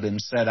Lord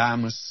and said,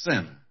 I'm a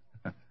sinner.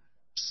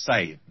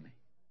 Save me.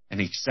 And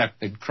he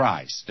accepted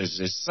Christ as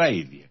his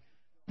Savior.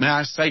 May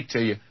I say to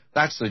you,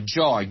 that's the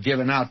joy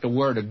giving out the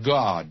Word of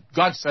God.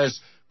 God says,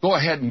 go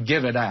ahead and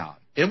give it out.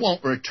 It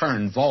won't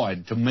return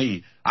void to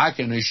me. I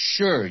can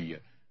assure you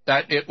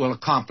that it will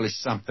accomplish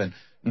something.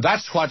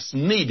 That's what's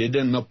needed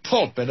in the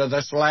pulpit of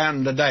this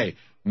land today.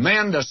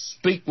 Man to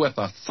speak with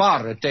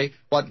authority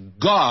what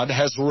God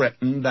has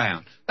written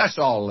down. That's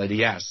all that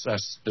he asks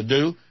us to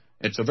do.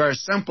 It's a very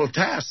simple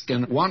task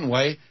in one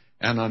way,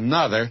 and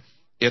another,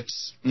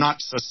 it's not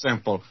so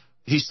simple.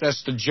 He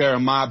says to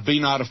Jeremiah, be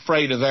not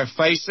afraid of their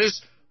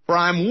faces, for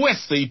I'm with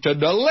thee to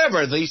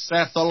deliver thee,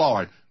 saith the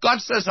Lord.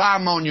 God says,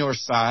 I'm on your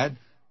side.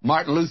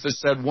 Martin Luther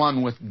said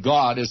one with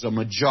God is a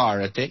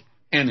majority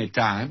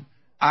anytime.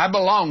 I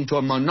belong to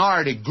a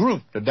minority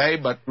group today,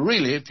 but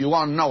really, if you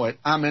want to know it,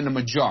 I'm in a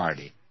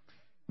majority.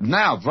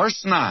 Now,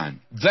 verse 9,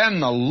 then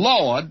the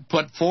Lord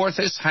put forth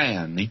his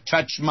hand. He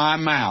touched my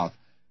mouth.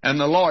 And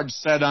the Lord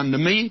said unto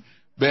me,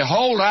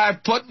 behold, I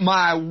put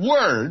my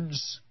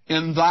words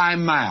in thy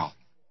mouth.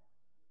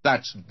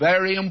 That's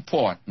very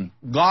important.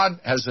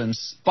 God has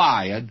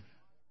inspired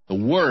the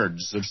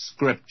words of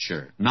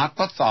Scripture, not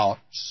the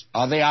thoughts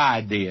or the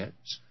ideas.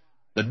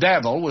 The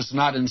devil was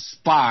not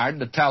inspired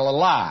to tell a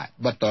lie,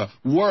 but the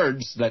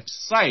words that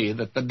say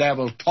that the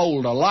devil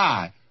told a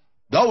lie,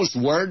 those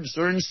words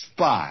are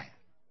inspired.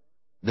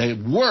 The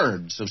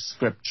words of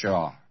Scripture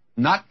are,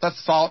 not the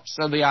thoughts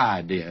or the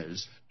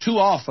ideas. Too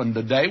often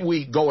today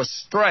we go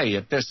astray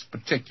at this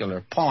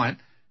particular point,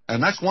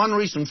 and that's one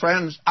reason,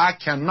 friends, I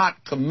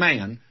cannot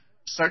commend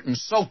certain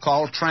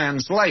so-called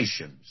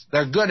translations.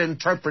 They're good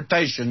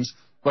interpretations,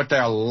 but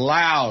they're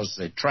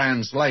lousy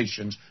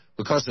translations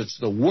because it's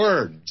the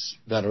words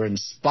that are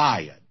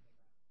inspired.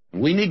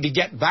 We need to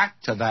get back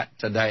to that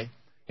today.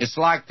 It's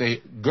like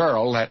the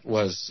girl that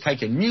was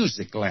taking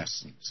music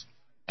lessons,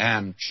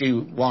 and she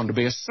wanted to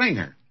be a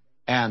singer.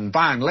 And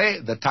finally,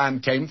 the time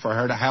came for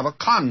her to have a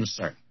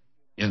concert,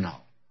 you know.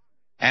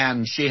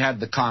 And she had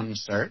the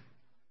concert.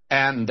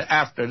 And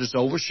after it was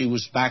over, she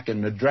was back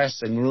in the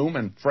dressing room,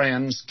 and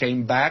friends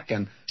came back,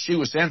 and she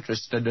was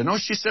interested to know.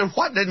 She said,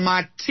 what did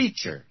my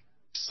teacher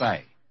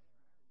say?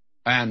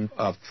 And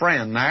a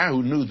friend there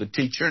who knew the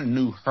teacher and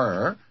knew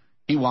her,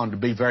 he wanted to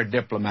be very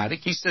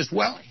diplomatic. He says,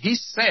 well, he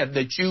said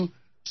that you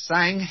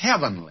sang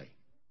heavenly.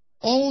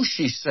 Oh,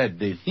 she said,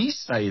 did he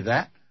say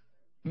that?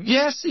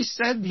 Yes, he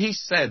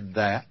said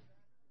that.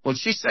 Well,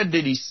 she said,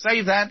 did he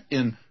say that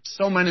in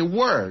so many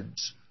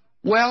words?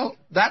 Well,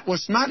 that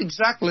was not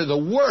exactly the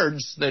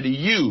words that he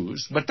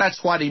used, but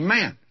that's what he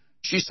meant.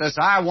 She says,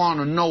 I want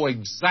to know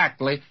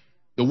exactly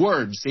the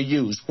words he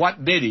used.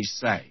 What did he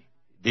say?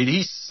 Did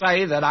he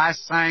say that I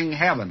sang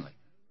heavenly?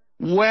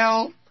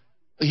 Well,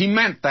 he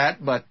meant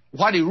that, but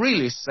what he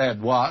really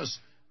said was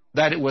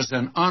that it was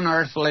an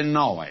unearthly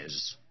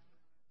noise.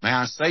 May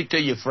I say to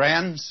you,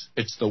 friends,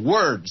 it's the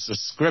words of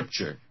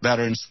Scripture that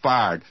are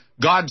inspired.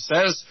 God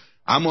says,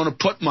 I'm going to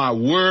put my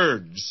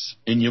words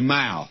in your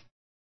mouth.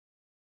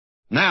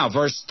 Now,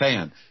 verse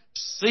 10,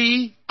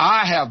 see,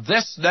 I have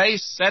this day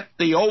set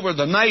thee over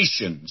the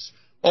nations,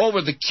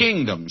 over the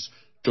kingdoms,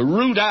 to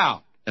root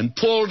out and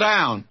pull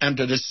down and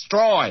to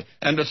destroy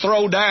and to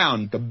throw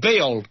down, to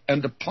build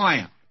and to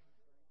plant.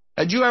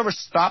 Had you ever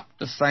stopped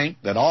to think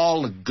that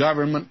all the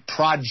government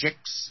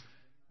projects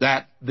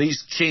that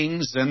these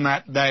kings in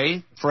that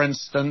day, for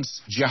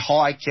instance,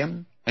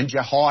 Jehoiakim and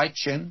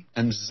Jehoiachin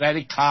and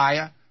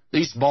Zedekiah,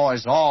 these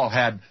boys all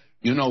had,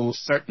 you know,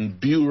 certain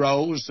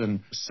bureaus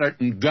and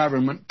certain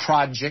government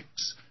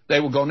projects. They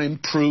were going to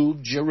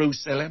improve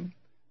Jerusalem.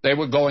 They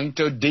were going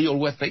to deal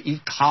with the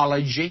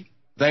ecology.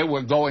 They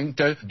were going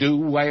to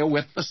do away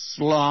with the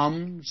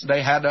slums.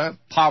 They had a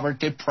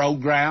poverty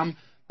program.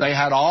 They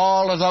had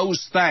all of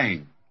those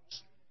things.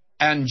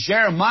 And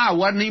Jeremiah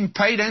wasn't even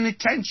paid any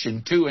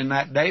attention to in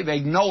that day. They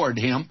ignored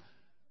him.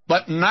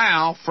 But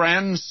now,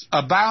 friends,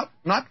 about,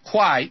 not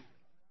quite,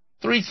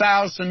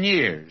 3,000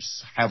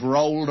 years have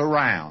rolled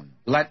around.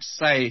 Let's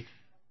say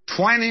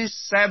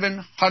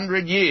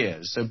 2,700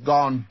 years have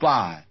gone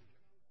by.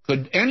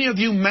 Could any of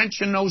you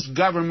mention those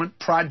government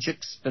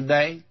projects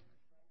today?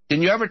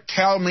 Can you ever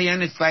tell me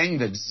anything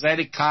that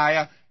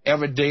Zedekiah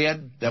ever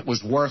did that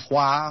was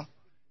worthwhile?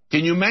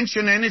 Can you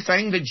mention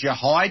anything that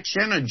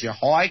Jehoiachin or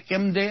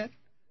Jehoiakim did?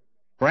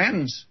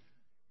 Friends,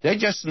 they're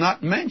just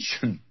not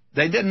mentioned.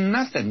 They did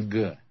nothing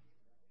good.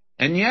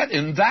 And yet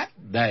in that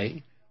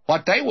day,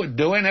 what they were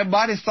doing,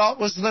 everybody thought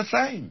was the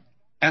thing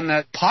and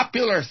the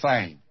popular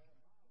thing.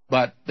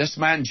 But this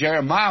man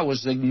Jeremiah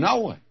was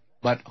ignoring.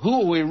 But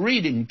who are we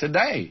reading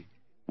today?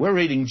 We're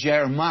reading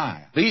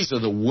Jeremiah. These are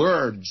the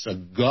words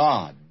of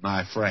God,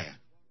 my friend.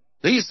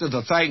 These are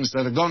the things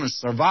that are going to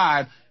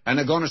survive, and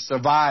are going to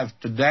survive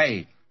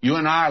today. You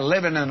and I are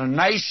living in a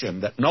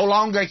nation that no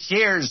longer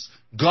hears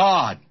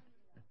God.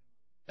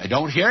 They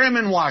don't hear Him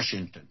in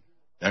Washington.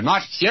 They're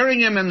not hearing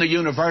Him in the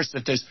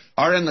universities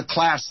or in the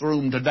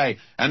classroom today.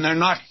 And they're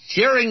not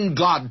hearing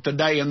God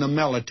today in the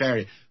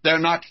military. They're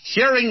not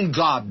hearing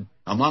God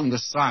among the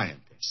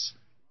scientists.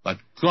 But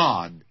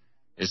God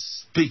is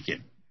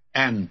speaking,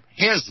 and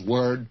His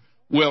word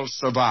will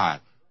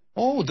survive.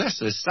 Oh,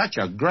 this is such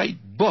a great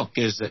book,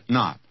 is it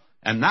not?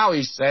 And now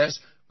He says,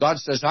 God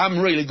says,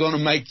 I'm really going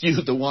to make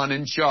you the one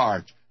in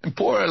charge. And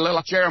poor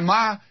little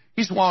Jeremiah,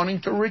 he's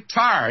wanting to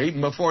retire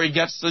even before he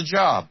gets the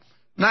job.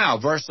 Now,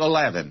 verse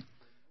 11.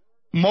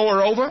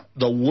 Moreover,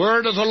 the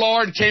word of the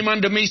Lord came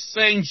unto me,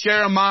 saying,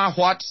 Jeremiah,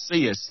 what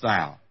seest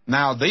thou?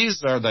 Now,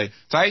 these are the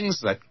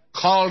things that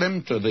called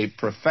him to the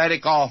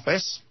prophetic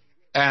office,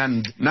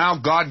 and now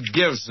God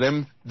gives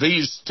them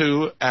these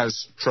two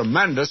as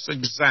tremendous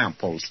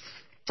examples.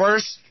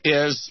 First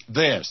is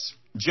this,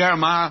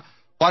 Jeremiah,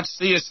 what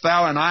seest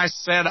thou? And I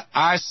said,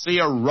 I see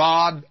a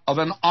rod of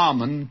an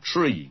almond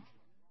tree.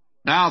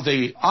 Now,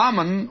 the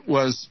almond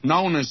was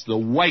known as the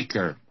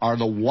waker or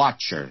the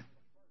watcher.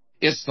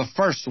 It's the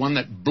first one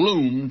that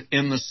bloomed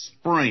in the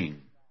spring.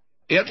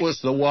 It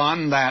was the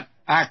one that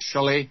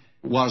actually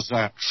was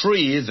a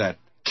tree that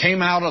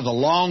came out of the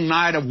long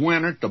night of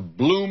winter to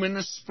bloom in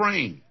the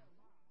spring.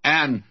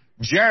 And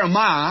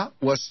Jeremiah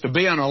was to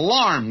be an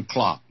alarm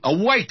clock, a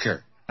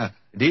waker.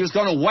 He was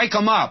going to wake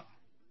them up.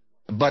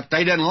 But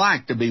they didn't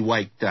like to be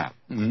waked up.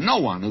 No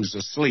one who's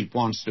asleep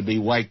wants to be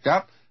waked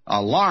up.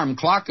 Alarm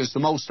clock is the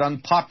most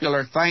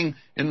unpopular thing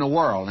in the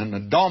world. In the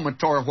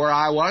dormitory where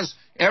I was,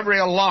 every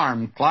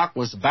alarm clock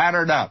was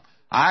battered up.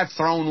 I've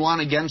thrown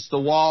one against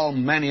the wall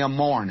many a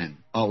morning.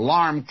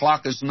 Alarm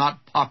clock is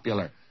not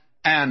popular.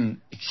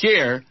 And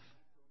here,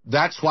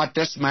 that's what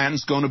this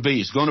man's going to be.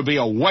 He's going to be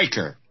a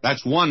waker.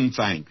 That's one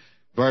thing.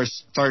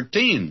 Verse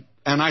 13,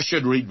 and I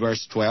should read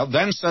verse 12.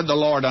 Then said the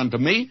Lord unto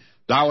me,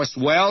 Thou hast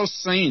well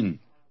seen,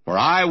 for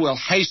I will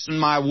hasten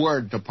my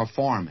word to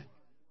perform it.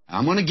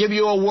 I'm going to give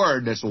you a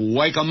word that's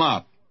wake them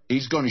up.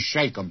 He's going to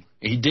shake them.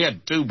 He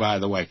did, too, by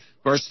the way.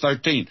 Verse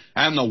 13,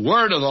 and the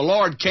word of the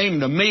Lord came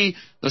to me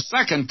the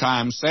second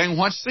time, saying,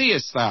 What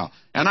seest thou?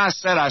 And I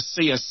said, I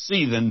see a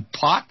seething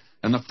pot,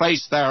 and the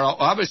face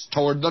thereof is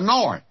toward the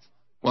north.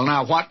 Well,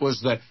 now, what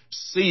was the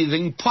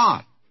seething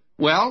pot?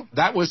 Well,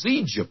 that was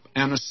Egypt,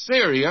 and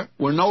Assyria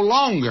were no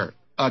longer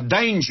a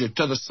danger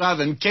to the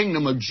southern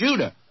kingdom of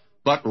Judah.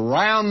 But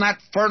round that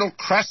fertile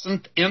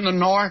crescent in the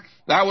north,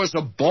 there was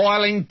a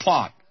boiling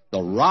pot,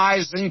 the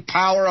rising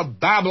power of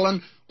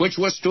Babylon, which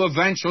was to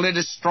eventually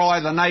destroy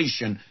the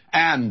nation.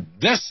 And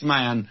this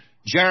man,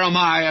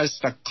 Jeremiah, is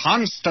to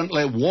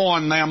constantly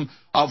warn them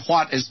of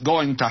what is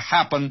going to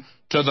happen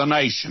to the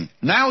nation.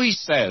 Now he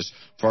says,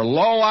 For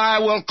lo, I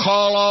will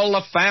call all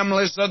the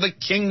families of the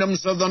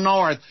kingdoms of the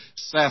north,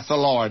 saith the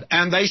Lord,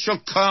 and they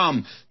shall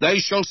come. They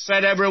shall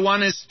set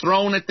everyone his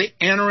throne at the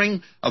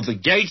entering of the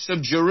gates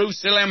of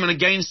Jerusalem, and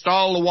against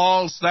all the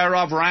walls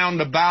thereof round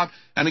about,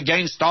 and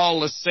against all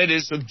the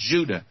cities of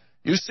Judah.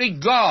 You see,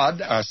 God,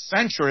 a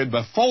century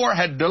before,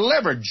 had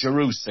delivered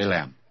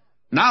Jerusalem.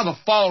 Now the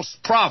false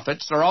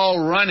prophets are all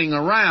running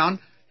around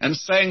and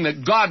saying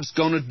that God's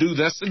going to do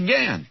this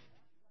again.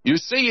 You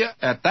see,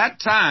 at that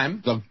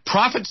time, the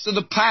prophets of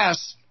the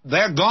past,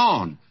 they're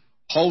gone.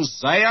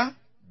 Hosea,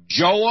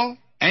 Joel,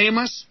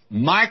 Amos,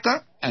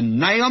 Micah, and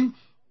Nahum,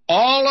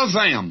 all of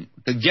them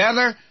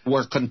together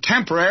were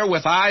contemporary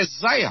with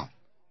Isaiah.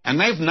 And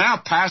they've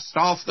now passed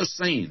off the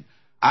scene.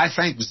 I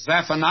think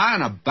Zephaniah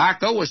and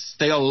Habakkuk was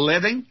still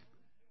living.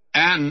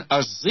 And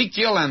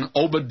Ezekiel and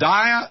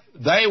Obadiah,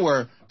 they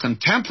were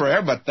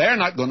contemporary, but they're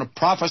not going to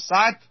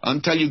prophesy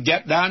until you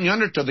get down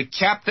yonder to the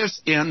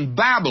captives in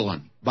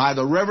Babylon, by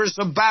the rivers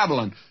of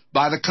Babylon,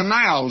 by the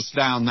canals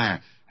down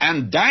there.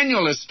 And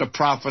Daniel is to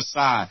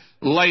prophesy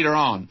later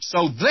on.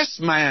 So this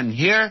man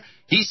here,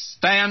 he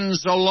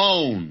stands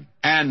alone,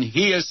 and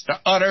he is to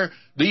utter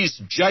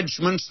these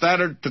judgments that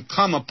are to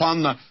come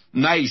upon the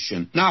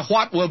nation. Now,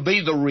 what will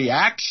be the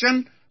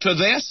reaction to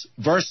this?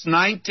 Verse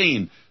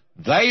 19,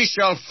 They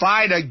shall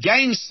fight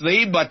against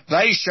thee, but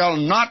they shall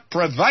not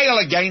prevail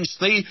against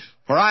thee,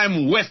 for I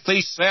am with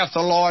thee, saith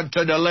the Lord,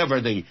 to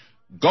deliver thee.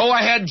 Go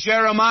ahead,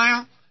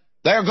 Jeremiah.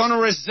 They're going to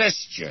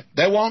resist you.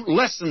 They won't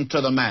listen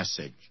to the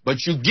message,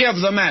 but you give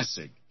the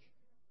message.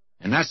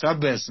 And that's our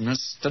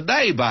business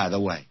today, by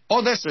the way.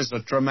 Oh, this is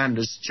a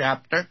tremendous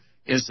chapter,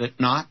 is it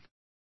not?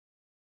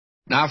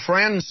 Now,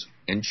 friends,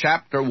 in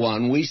chapter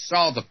 1, we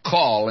saw the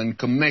call and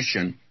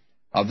commission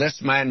of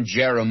this man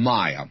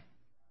Jeremiah.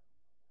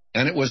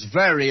 And it was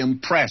very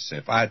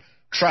impressive. I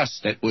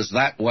trust it was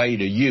that way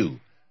to you.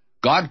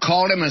 God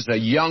called him as a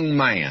young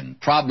man,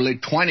 probably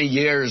 20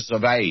 years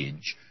of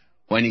age,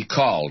 when he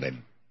called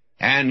him.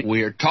 And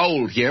we are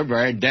told here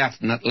very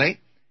definitely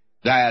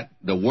that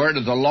the word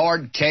of the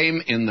Lord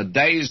came in the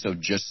days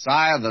of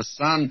Josiah the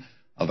son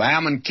of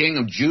Ammon, king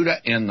of Judah,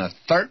 in the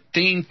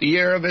 13th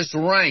year of his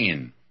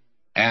reign.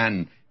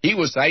 And he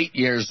was 8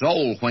 years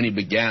old when he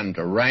began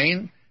to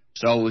reign,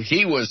 so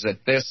he was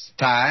at this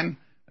time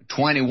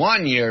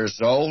 21 years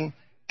old,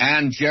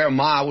 and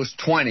Jeremiah was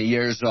 20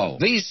 years old.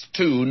 These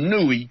two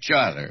knew each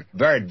other,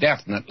 very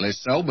definitely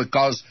so,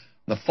 because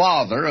the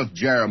father of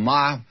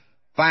Jeremiah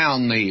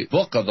found the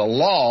book of the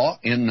law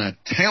in the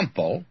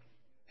temple,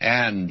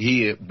 and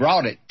he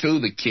brought it to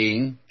the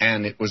king,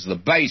 and it was the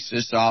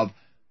basis of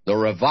the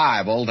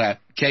revival that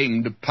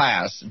came to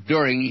pass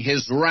during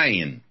his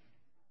reign.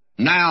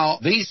 Now,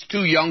 these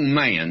two young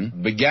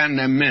men began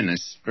their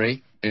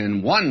ministry,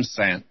 in one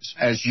sense,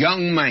 as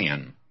young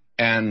men.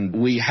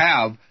 And we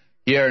have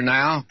here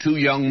now two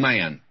young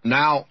men.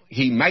 Now,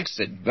 he makes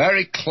it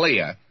very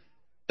clear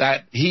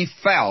that he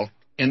felt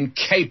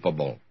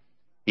incapable.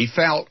 He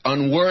felt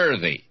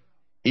unworthy.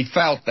 He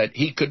felt that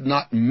he could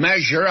not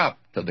measure up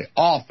to the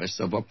office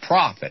of a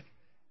prophet.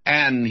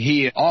 And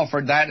he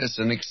offered that as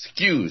an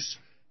excuse.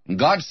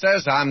 God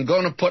says, I'm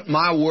going to put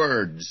my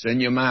words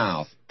in your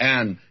mouth,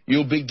 and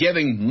you'll be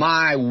giving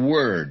my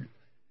word.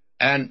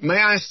 And may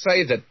I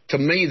say that to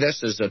me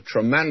this is a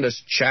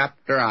tremendous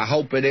chapter. I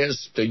hope it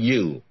is to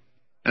you.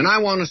 And I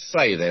want to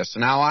say this.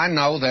 Now, I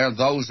know there are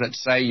those that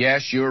say,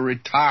 yes, you're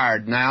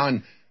retired now,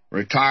 and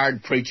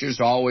retired preachers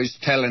are always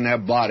telling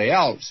everybody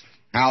else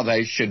how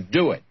they should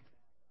do it.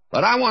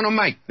 But I want to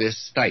make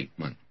this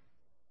statement.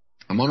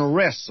 I'm going to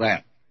risk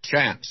that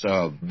chance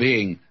of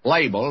being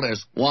labeled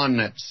as one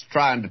that's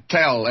trying to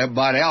tell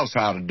everybody else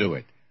how to do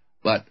it.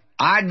 But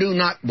I do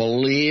not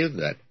believe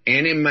that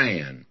any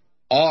man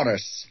ought to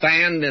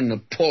stand in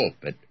the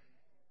pulpit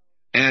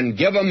and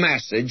give a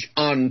message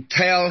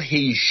until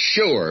he's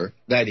sure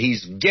that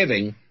he's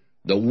giving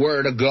the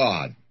Word of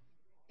God.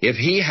 If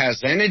he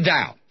has any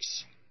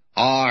doubts,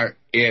 or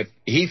if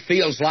he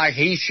feels like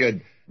he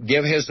should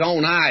give his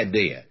own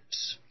ideas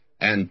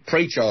and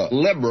preach a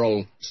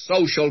liberal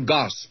social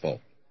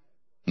gospel,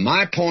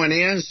 my point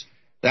is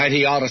that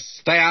he ought to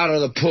stay out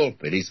of the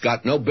pulpit. He's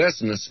got no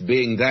business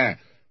being there,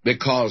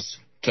 because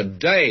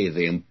today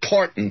the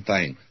important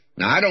thing,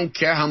 now I don't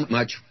care how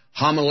much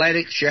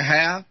homiletics you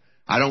have,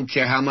 I don't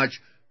care how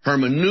much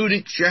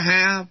hermeneutics you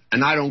have,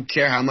 and I don't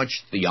care how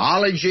much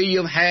theology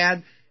you've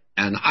had,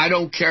 and I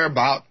don't care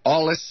about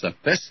all this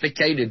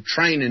sophisticated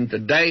training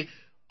today,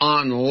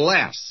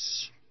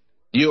 unless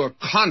you're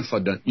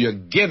confident you're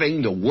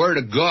giving the Word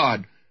of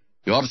God.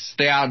 You ought to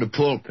stay out of the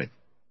pulpit.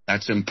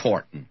 That's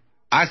important.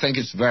 I think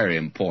it's very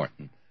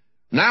important.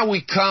 Now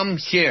we come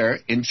here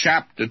in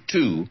chapter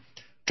 2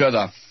 to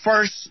the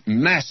first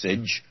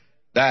message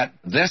that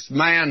this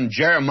man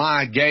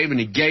Jeremiah gave, and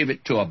he gave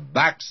it to a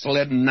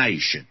backslidden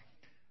nation.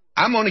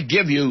 I'm going to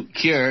give you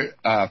here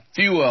a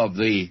few of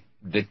the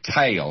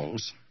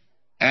details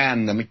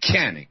and the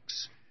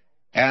mechanics.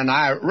 And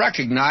I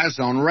recognize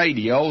on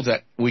radio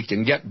that we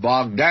can get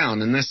bogged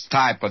down in this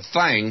type of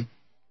thing,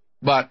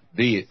 but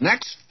the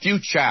next few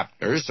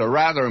chapters are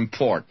rather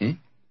important,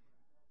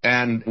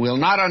 and we'll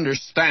not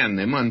understand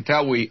them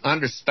until we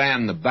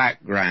understand the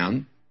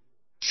background.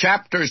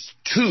 Chapters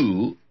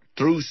 2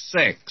 through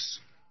 6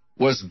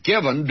 was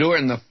given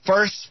during the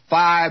first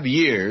 5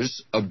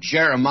 years of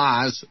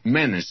Jeremiah's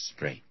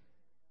ministry.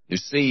 You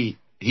see,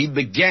 he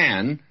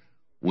began,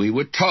 we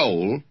were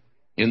told,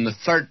 in the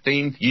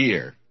 13th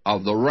year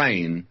of the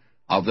reign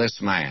of this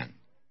man.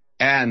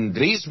 And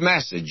these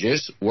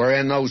messages were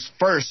in those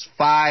first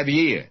 5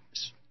 years,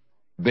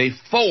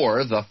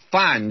 before the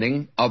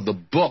finding of the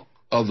book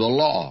of the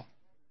law.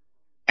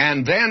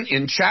 And then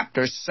in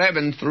chapters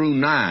 7 through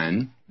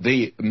 9,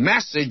 the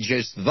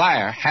messages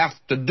there have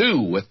to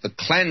do with the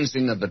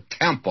cleansing of the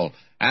temple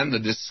and the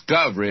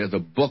discovery of the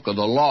book of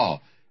the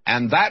law.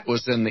 And that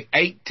was in the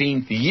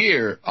 18th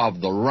year of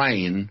the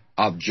reign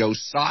of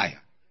Josiah.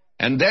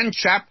 And then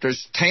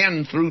chapters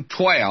 10 through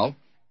 12,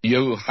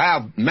 you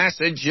have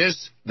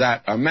messages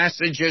that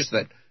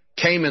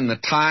came in the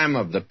time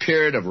of the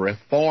period of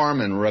reform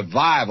and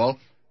revival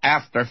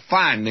after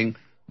finding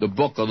the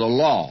book of the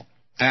law.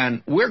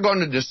 And we're going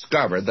to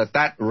discover that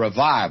that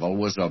revival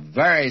was a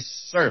very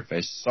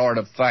surface sort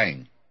of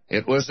thing.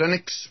 It was an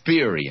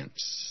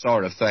experience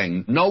sort of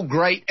thing. No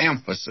great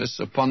emphasis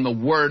upon the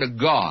Word of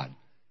God.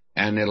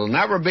 And it'll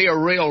never be a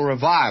real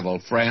revival,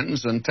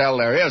 friends, until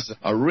there is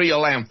a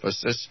real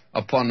emphasis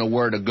upon the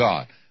Word of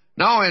God.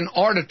 Now, in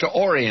order to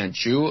orient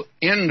you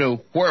into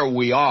where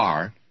we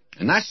are,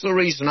 and that's the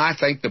reason I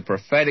think the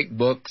prophetic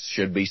books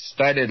should be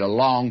studied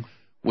along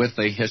with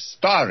the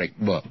historic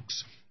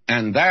books.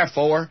 And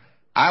therefore,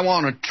 I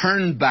want to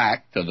turn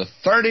back to the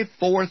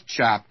 34th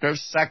chapter of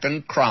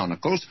 2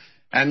 Chronicles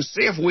and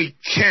see if we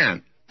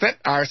can't fit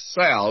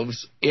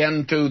ourselves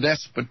into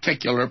this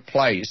particular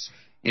place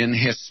in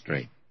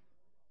history.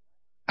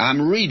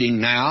 I'm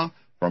reading now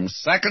from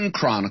 2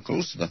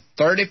 Chronicles, the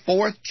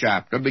 34th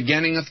chapter,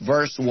 beginning with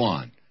verse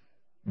 1.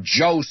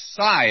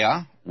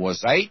 Josiah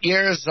was 8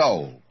 years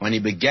old when he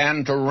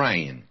began to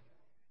reign,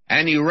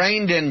 and he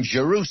reigned in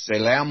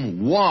Jerusalem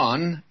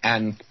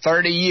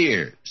 31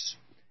 years.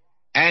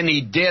 And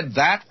he did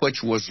that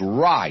which was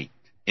right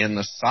in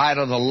the sight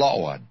of the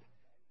Lord,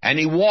 And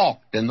he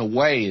walked in the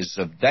ways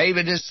of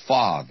David his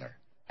father,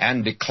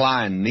 and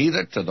declined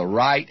neither to the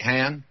right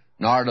hand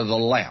nor to the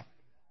left.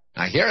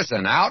 Now here's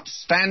an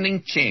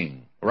outstanding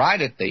king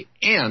right at the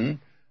end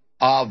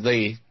of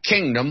the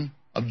kingdom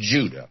of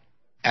Judah.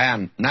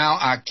 And now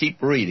I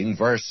keep reading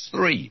verse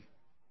 3.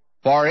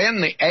 For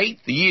in the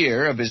 8th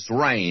year of his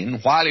reign,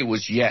 while he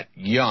was yet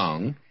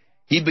young,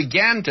 he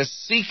began to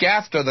seek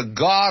after the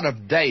God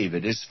of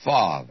David his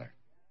father.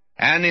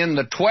 And in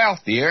the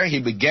 12th year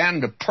he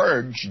began to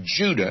purge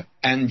Judah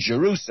and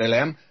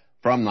Jerusalem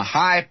from the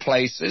high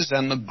places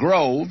and the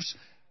groves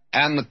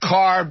and the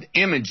carved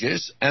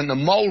images and the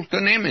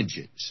molten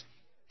images.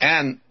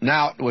 And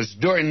now it was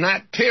during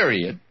that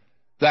period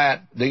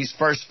that these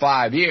first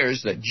 5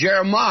 years that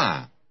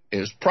Jeremiah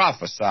is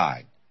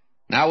prophesied.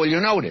 Now will you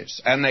notice,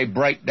 and they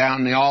break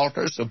down the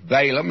altars of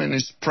Balaam in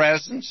his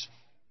presence,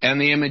 and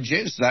the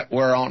images that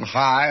were on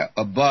high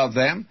above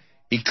them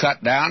he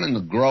cut down, in the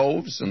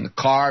groves and the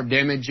carved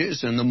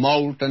images and the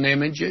molten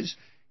images.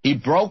 He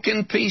broke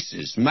in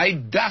pieces,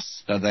 made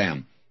dust of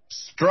them,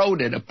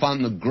 strode it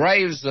upon the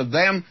graves of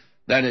them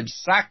that had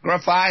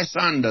sacrificed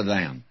unto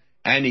them.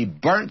 And he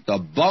burnt the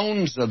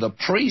bones of the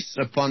priests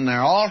upon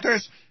their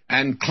altars,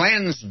 and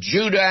cleansed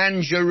Judah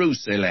and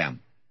Jerusalem.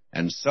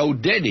 And so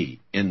did he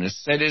in the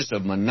cities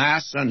of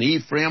Manasseh and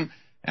Ephraim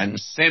and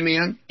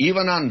Simeon,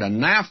 even unto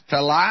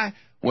Naphtali,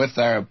 with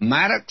their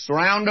mattocks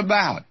round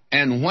about.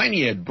 And when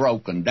he had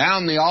broken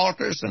down the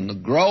altars and the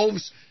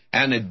groves,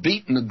 and had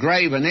beaten the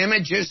graven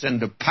images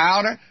into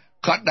powder,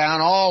 cut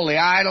down all the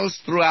idols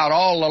throughout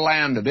all the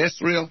land of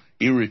Israel,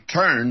 he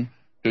returned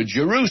to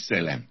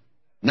Jerusalem.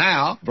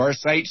 Now,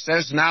 verse 8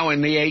 says, Now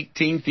in the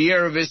 18th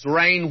year of his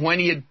reign, when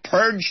he had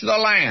purged the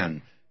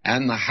land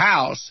and the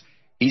house,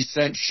 he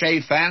sent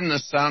Shaphan the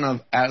son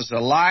of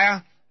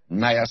Azaliah,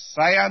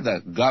 Maaseiah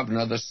the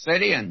governor of the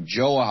city, and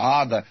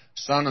Joah the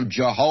son of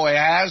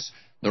Jehoahaz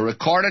the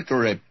recorder, to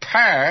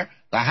repair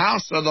the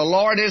house of the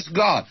Lord his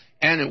God.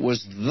 And it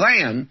was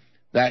then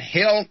that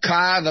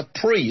Hilkiah the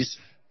priest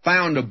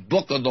found a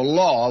book of the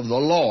law of the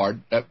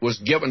Lord that was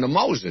given to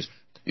Moses.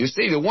 You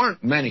see, there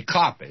weren't many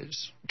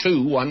copies.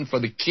 2, one for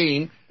the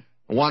king,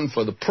 one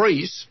for the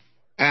priests,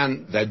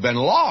 and they'd been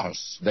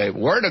lost. They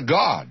were to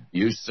God,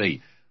 you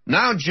see.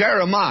 Now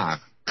Jeremiah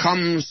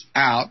comes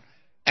out,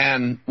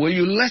 and will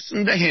you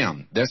listen to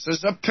him? This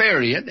is a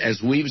period,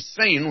 as we've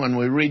seen when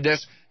we read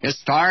this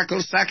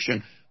historical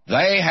section,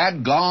 they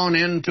had gone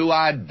into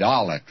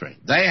idolatry.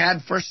 They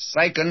had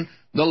forsaken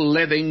the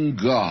living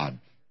God.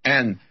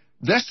 And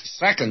this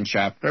second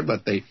chapter,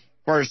 but the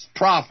first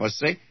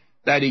prophecy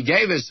that he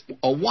gave is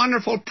a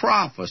wonderful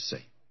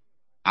prophecy.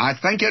 I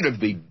think it would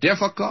be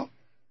difficult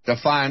to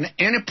find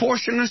any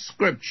portion of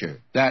Scripture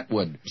that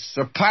would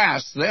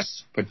surpass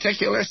this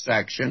particular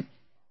section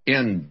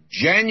in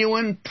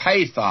genuine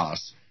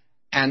pathos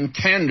and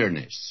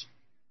tenderness.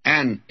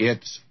 And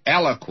it's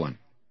eloquent.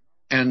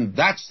 And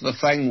that's the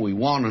thing we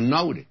want to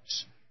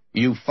notice.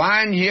 You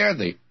find here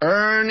the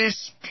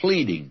earnest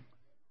pleading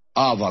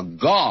of a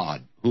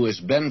God who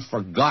has been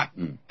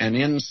forgotten and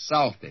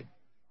insulted.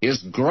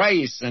 His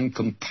grace and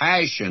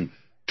compassion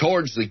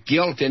towards the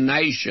guilty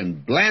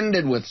nation,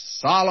 blended with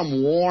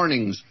solemn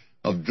warnings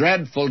of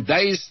dreadful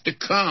days to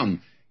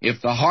come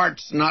if the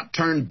heart's not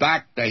turned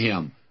back to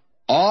him.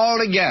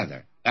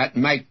 Altogether, that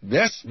make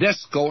this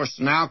discourse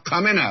now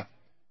coming up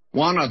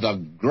one of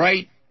the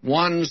great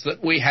ones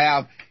that we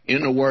have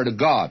in the Word of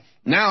God.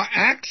 Now,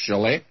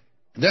 actually,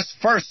 this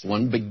first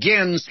one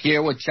begins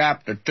here with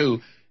chapter 2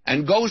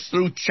 and goes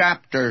through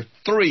chapter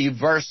 3,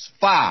 verse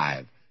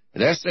 5.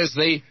 This is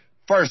the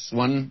first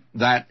one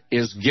that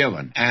is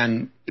given.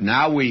 And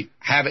now we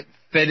have it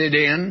fitted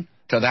in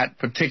to that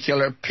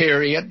particular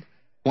period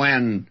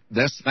when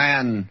this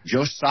man,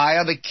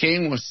 Josiah the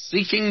king, was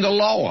seeking the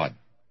Lord.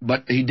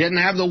 But he didn't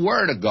have the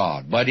Word of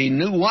God. But he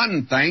knew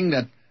one thing,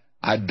 that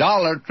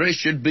idolatry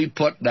should be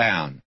put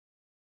down.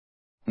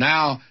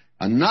 Now,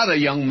 another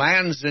young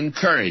man's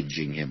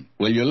encouraging him.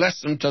 Will you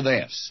listen to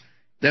this?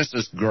 This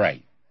is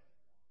great.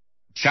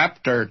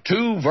 Chapter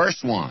 2,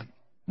 verse 1.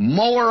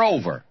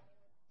 Moreover,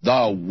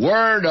 the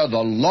word of the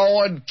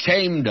Lord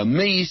came to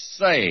me,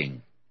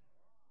 saying,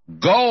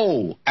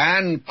 Go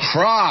and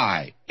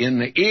cry in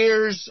the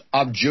ears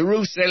of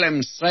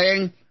Jerusalem,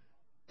 saying,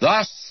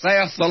 Thus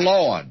saith the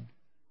Lord,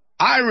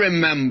 I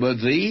remember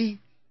thee,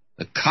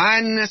 the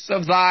kindness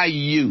of thy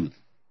youth,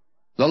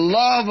 the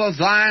love of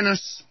thine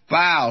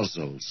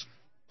espousals,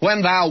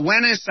 when thou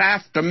wentest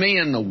after me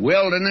in the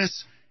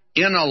wilderness,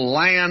 in a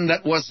land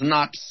that was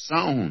not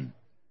sown.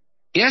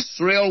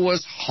 Israel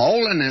was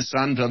holiness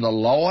unto the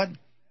Lord,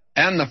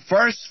 and the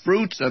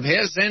firstfruits of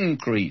his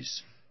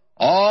increase.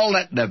 All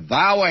that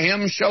devour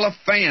him shall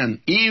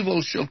offend,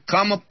 evil shall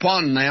come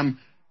upon them,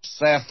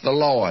 saith the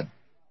Lord.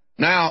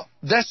 Now,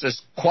 this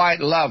is quite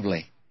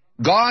lovely.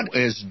 God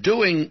is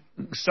doing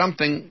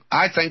something,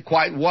 I think,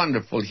 quite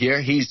wonderful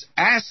here. He's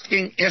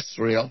asking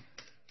Israel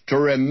to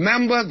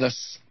remember the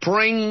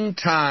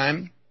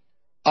springtime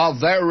of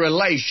their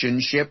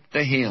relationship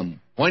to him,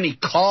 when he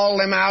called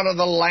them out of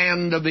the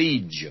land of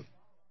Egypt,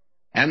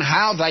 and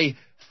how they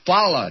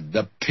followed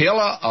the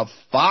pillar of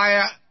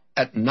fire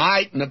at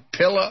night and the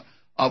pillar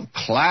of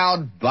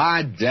cloud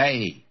by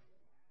day.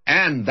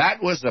 And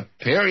that was a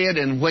period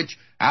in which,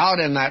 out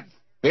in that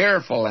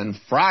fearful and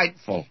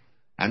frightful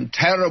and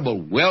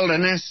terrible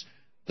wilderness,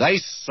 they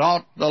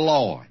sought the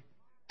Lord.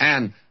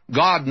 And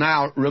God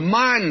now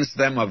reminds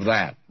them of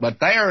that. But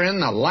they are in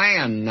the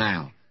land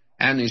now.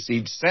 And as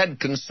He said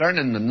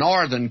concerning the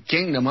northern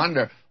kingdom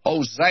under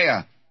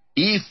Hosea,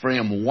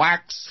 Ephraim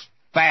waxed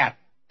fat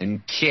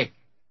and kicked.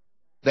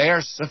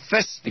 They're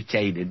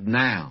sophisticated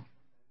now.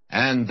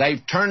 And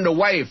they've turned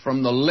away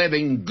from the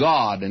living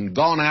God and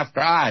gone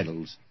after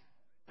idols.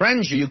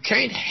 Friends, you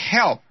can't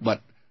help but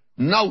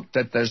note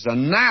that there's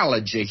an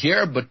analogy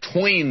here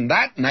between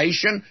that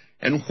nation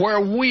and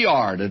where we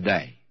are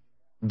today.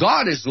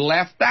 God is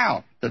left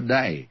out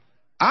today.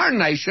 Our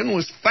nation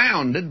was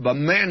founded by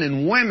men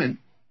and women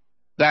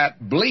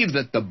that believed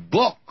that the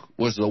book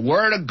was the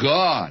Word of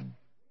God.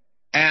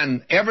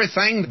 And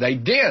everything they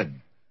did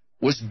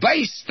was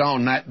based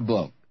on that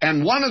book.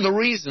 And one of the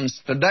reasons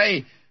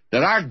today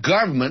that our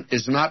government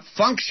is not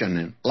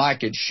functioning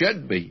like it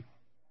should be,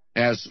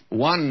 as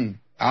one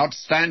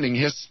outstanding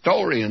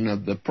historian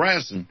of the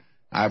present,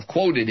 I've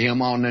quoted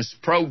him on this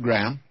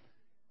program,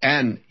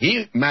 and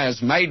he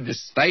has made the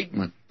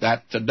statement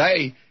that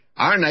today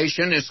our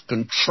nation is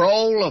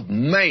control of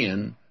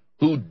men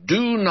who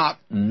do not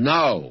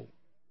know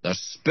the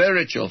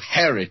spiritual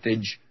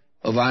heritage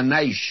of our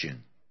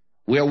nation.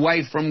 We're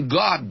away from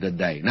God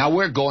today. Now,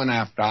 we're going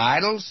after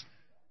idols,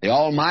 the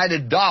almighty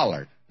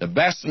dollar. The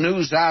best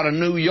news out of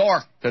New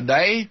York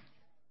today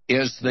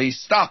is the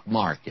stock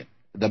market.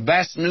 The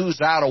best news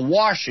out of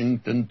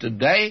Washington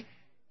today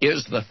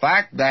is the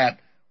fact that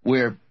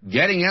we're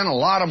getting in a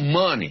lot of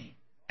money.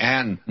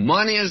 And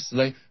money is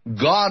the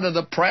god of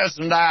the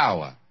present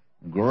hour.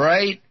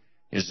 Great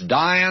is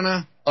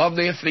Diana of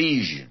the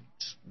Ephesians.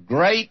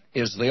 Great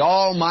is the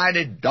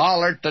almighty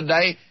dollar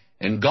today,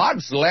 and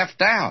God's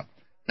left out.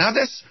 Now,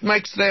 this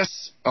makes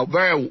this a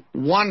very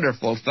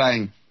wonderful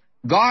thing.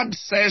 God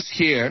says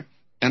here,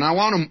 and I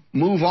want to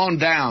move on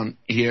down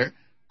here,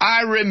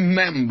 I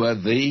remember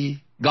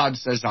thee. God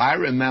says, I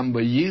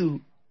remember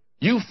you.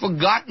 You've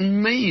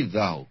forgotten me,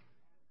 though.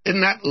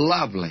 Isn't that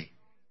lovely?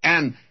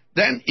 And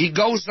then he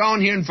goes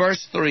on here in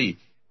verse 3.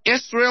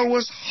 Israel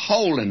was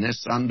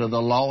holiness unto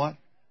the Lord.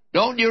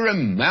 Don't you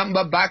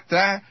remember back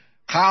there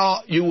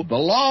how you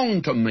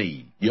belonged to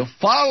me? You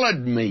followed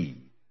me,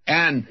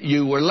 and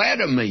you were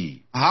led of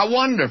me. How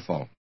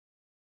wonderful.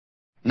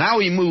 Now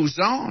he moves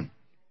on.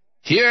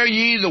 Hear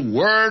ye the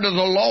word of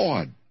the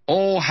Lord,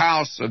 O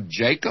house of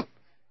Jacob,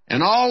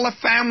 and all the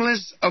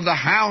families of the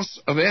house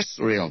of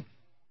Israel.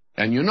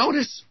 And you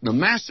notice the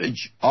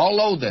message,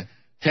 although the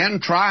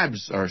 10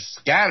 tribes are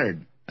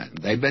scattered,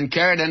 they've been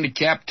carried into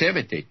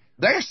captivity,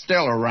 they're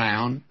still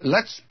around.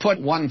 Let's put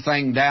one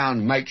thing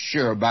down, make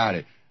sure about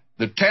it.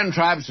 The 10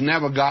 tribes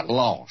never got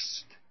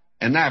lost,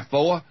 and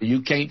therefore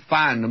you can't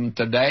find them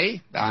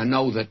today. I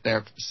know that there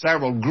are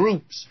several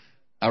groups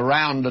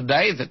around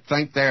today that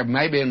think they're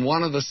maybe in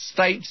one of the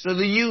states of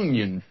the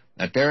Union,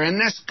 that they're in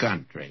this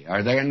country,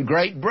 or they're in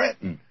Great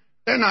Britain.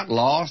 They're not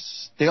lost,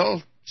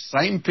 still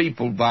same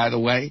people, by the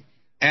way,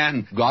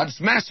 and God's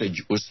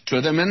message was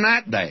to them in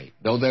that day,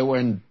 though they were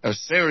in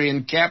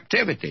Assyrian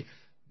captivity.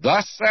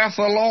 Thus saith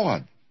the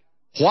Lord,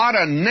 what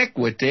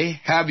iniquity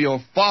have your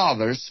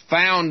fathers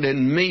found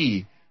in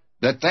me,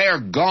 that they are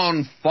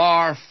gone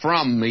far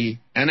from me,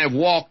 and have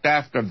walked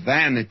after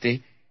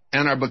vanity,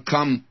 and are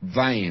become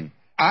vain.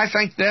 I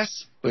think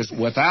this is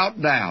without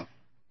doubt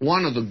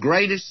one of the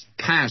greatest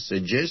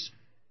passages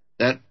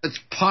that it's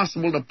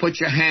possible to put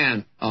your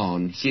hand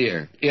on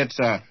here. It's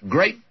a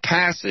great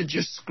passage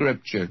of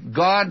Scripture.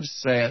 God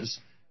says,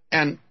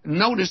 and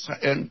notice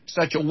in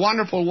such a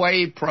wonderful way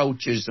he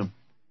approaches them.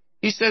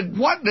 He said,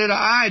 what did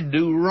I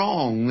do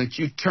wrong that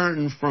you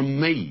turned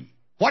from me?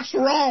 What's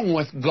wrong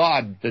with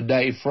God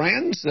today,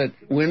 friends, that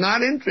we're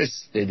not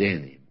interested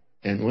in Him?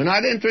 And we're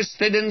not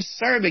interested in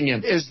serving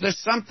Him. Is there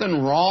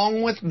something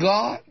wrong with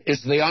God?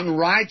 Is the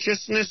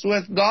unrighteousness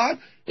with God?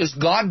 Is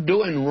God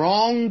doing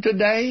wrong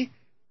today?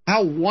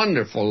 How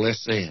wonderful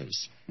this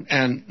is.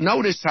 And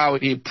notice how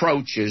he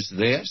approaches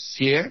this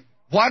here.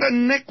 What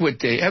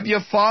iniquity have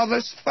your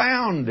fathers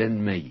found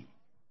in me?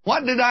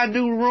 What did I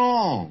do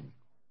wrong?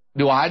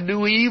 Do I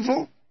do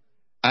evil?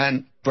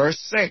 And verse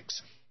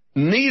 6,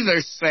 neither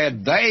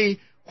said they,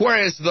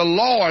 where is the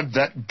Lord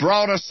that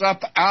brought us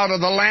up out of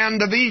the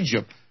land of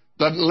Egypt,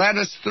 that led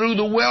us through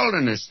the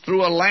wilderness,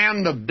 through a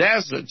land of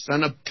deserts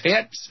and of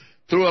pits,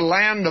 through a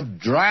land of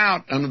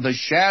drought and of the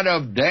shadow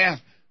of death,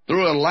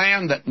 through a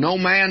land that no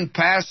man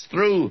passed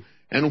through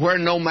and where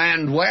no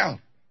man dwelt.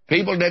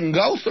 People didn't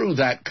go through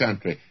that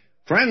country.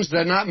 Friends,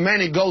 there are not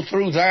many go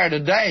through there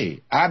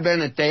today. I've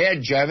been at the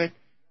edge of it,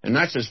 and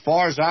that's as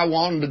far as I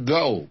wanted to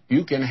go.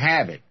 You can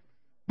have it.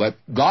 But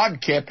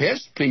God kept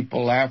His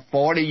people there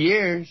 40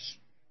 years,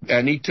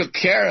 and He took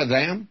care of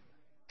them.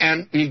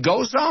 And He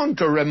goes on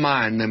to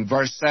remind them,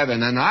 verse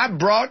 7, and I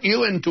brought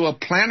you into a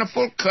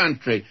plentiful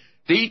country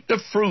to eat the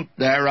fruit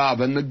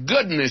thereof and the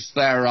goodness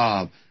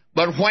thereof.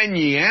 But when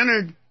ye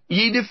entered,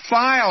 ye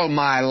defile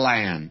my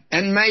land,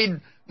 and made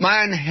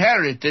mine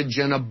heritage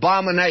an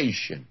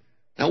abomination.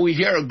 Now, we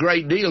hear a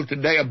great deal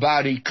today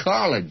about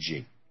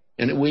ecology,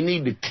 and that we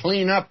need to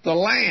clean up the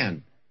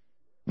land.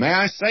 May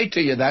I say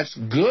to you, that's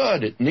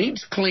good. It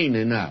needs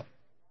cleaning up.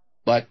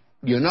 But,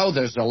 you know,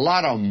 there's a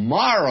lot of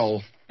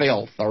moral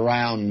filth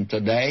around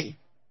today.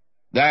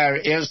 There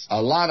is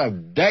a lot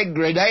of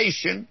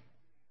degradation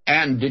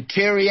and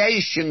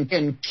deterioration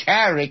in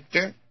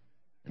character.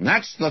 And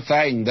that's the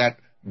thing that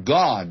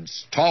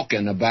God's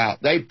talking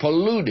about. They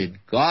polluted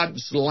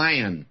God's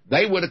land.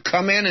 They would have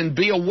come in and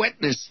be a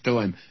witness to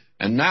Him.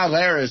 And now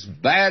they're as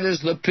bad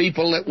as the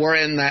people that were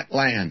in that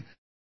land.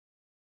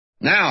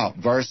 Now,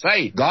 verse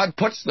 8, God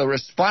puts the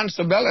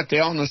responsibility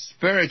on the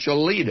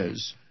spiritual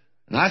leaders.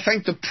 And I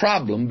think the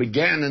problem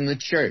began in the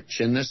church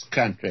in this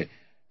country.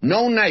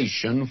 No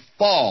nation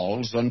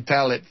falls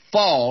until it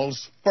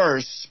falls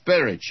first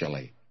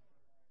spiritually.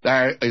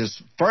 There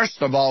is,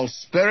 first of all,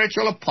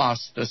 spiritual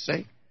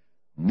apostasy,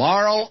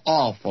 moral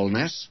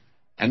awfulness,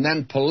 and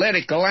then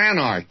political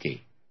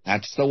anarchy.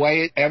 That's the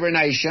way every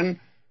nation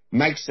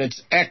makes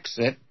its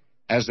exit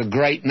as a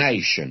great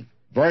nation.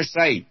 Verse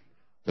 8,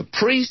 the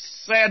priest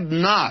said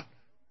not,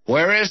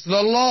 where is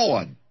the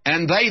Lord?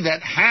 And they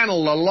that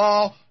handle the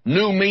law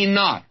knew me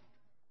not.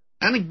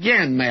 And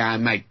again, may I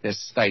make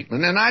this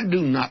statement, and I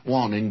do not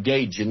want to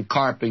engage in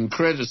carping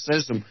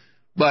criticism,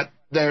 but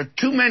there are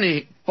too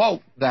many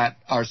folk that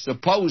are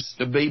supposed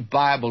to be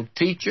Bible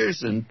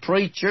teachers and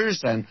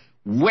preachers and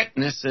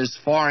witnesses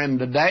for Him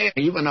today,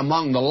 even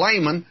among the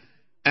laymen,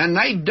 and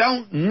they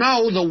don't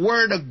know the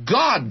Word of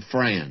God,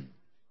 friend.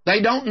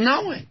 They don't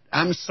know it.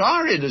 I'm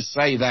sorry to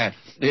say that.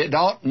 It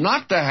ought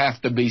not to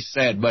have to be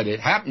said, but it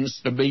happens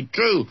to be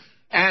true.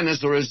 And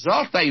as a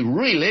result, they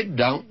really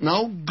don't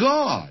know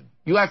God.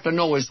 You have to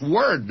know His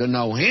Word to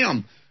know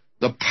Him.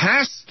 The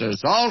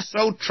pastors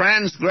also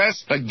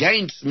transgressed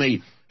against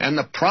me, and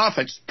the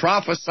prophets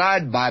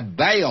prophesied by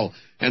Baal,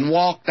 and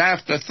walked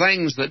after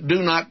things that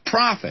do not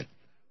profit.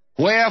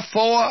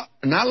 Wherefore,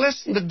 now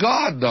listen to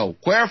God, though.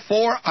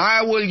 Wherefore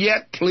I will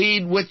yet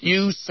plead with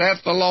you,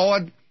 saith the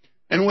Lord,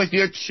 and with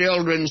your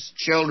children's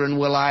children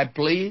will I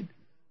plead.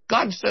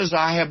 God says,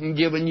 I haven't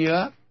given you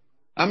up.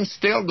 I'm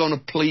still going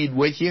to plead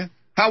with you.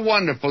 How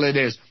wonderful it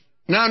is.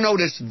 Now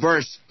notice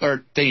verse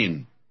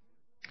 13.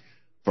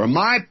 For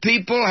my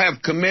people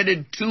have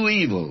committed two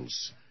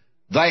evils.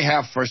 They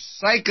have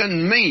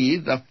forsaken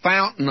me, the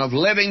fountain of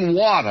living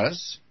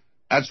waters.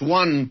 That's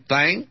one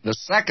thing. The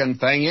second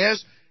thing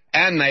is,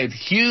 and they've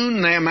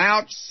hewn them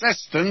out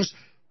cisterns,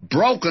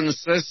 broken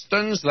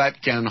cisterns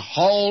that can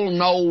hold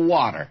no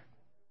water.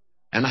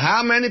 And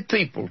how many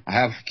people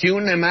have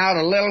hewn them out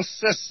a little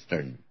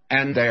cistern,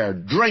 and they're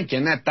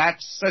drinking at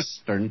that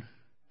cistern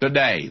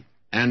today,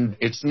 and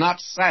it's not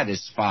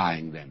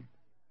satisfying them.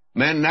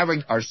 Men never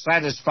are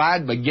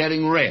satisfied by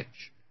getting rich.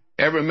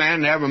 Every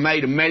man that ever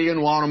made $1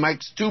 million want to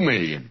make $2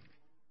 million.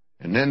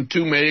 And then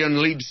 $2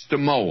 million leads to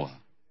more.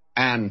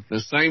 And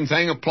the same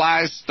thing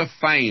applies to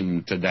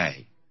fame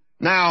today.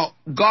 Now,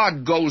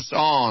 God goes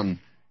on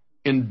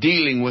in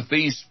dealing with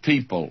these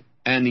people,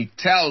 and He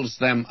tells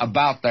them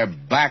about their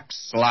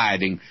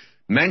backsliding.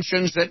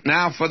 Mentions it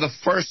now for the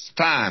first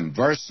time.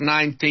 Verse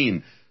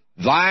 19,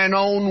 thine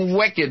own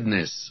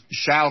wickedness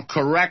shall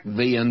correct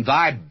thee, and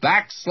thy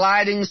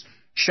backslidings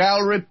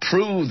shall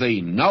reprove thee.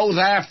 Know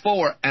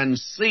therefore and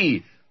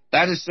see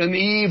that it's an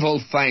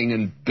evil thing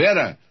and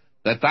bitter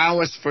that thou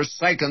hast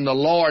forsaken the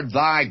Lord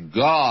thy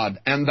God,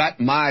 and that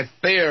my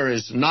fear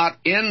is not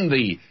in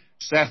thee,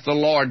 saith the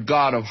Lord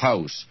God of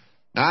hosts.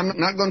 Now, I'm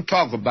not going to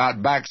talk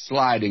about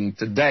backsliding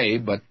today,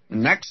 but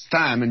next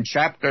time in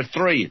chapter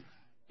 3,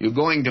 you're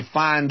going to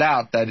find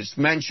out that it's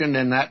mentioned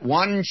in that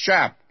one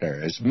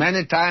chapter as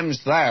many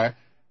times there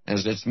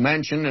as it's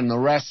mentioned in the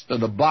rest of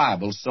the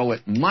Bible. So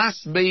it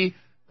must be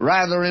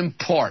rather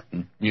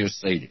important, you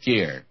see,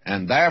 here.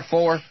 And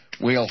therefore,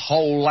 we'll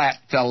hold that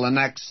till the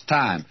next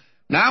time.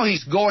 Now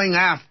He's going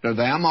after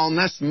them on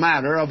this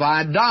matter of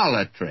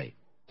idolatry.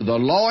 The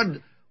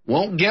Lord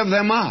won't give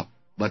them up,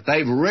 but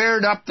they've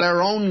reared up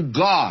their own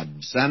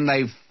gods, and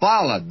they've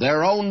followed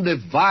their own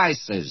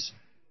devices.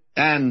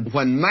 And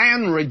when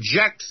man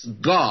rejects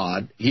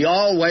God, he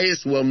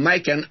always will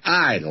make an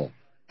idol.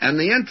 And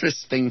the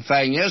interesting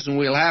thing is, and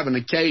we'll have an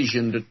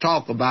occasion to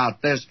talk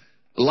about this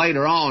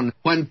later on,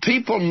 when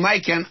people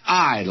make an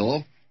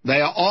idol,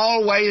 they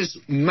always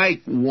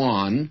make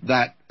one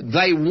that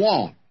they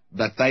want,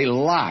 that they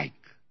like,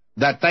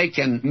 that they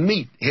can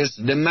meet his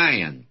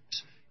demands.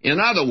 In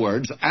other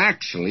words,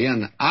 actually,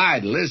 an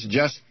idol is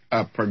just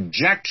a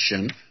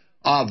projection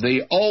of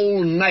the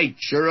old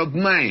nature of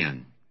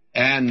man.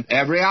 And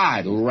every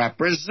idol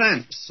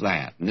represents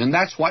that. And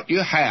that's what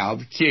you have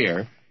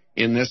here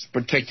in this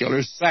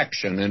particular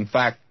section. In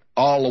fact,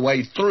 all the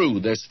way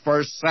through this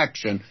first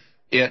section,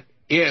 it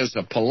is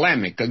a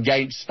polemic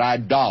against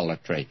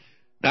idolatry.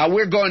 Now,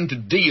 we're going to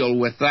deal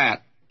with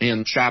that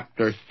in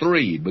chapter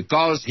 3,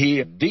 because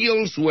he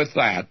deals with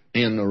that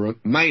in the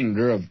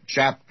remainder of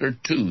chapter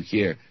 2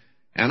 here.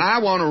 And I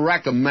want to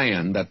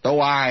recommend that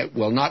though I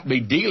will not be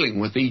dealing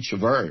with each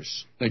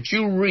verse, that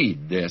you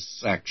read this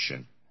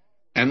section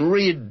and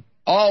read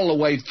all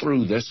the way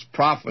through this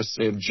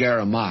prophecy of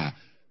Jeremiah.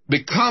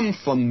 Become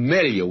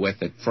familiar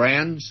with it,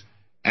 friends,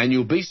 and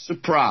you'll be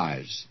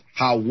surprised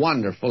how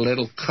wonderful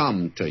it'll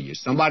come to you.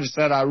 Somebody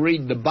said, I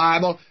read the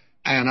Bible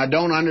and I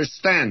don't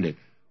understand it.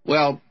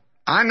 Well,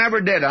 I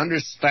never did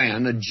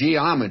understand a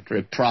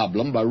geometry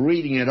problem by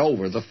reading it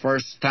over the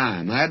first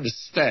time. I had to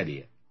study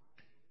it.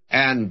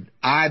 And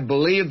I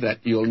believe that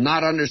you'll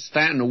not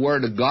understand the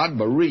Word of God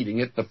by reading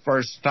it the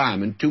first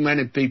time. And too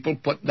many people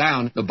put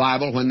down the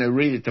Bible when they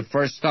read it the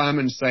first time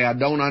and say, I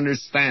don't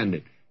understand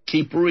it.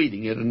 Keep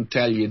reading it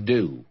until you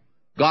do.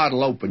 God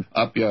will open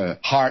up your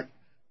heart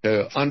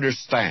to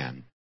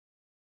understand.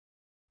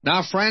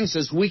 Now, friends,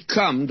 as we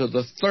come to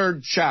the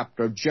 3rd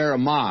chapter of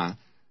Jeremiah,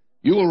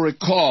 you will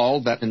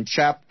recall that in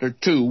chapter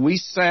 2, we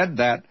said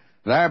that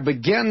there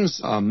begins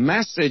a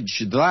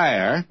message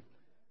there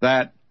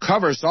that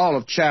covers all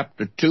of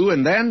chapter 2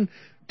 and then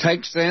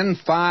takes in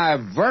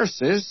 5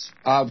 verses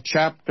of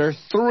chapter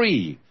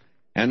 3.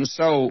 And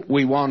so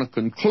we want to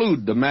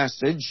conclude the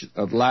message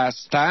of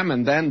last time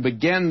and then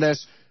begin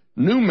this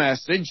new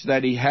message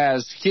that he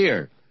has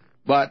here.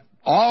 But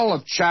all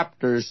of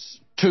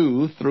chapters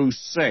 2 through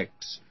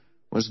 6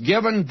 was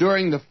given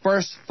during the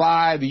first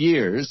 5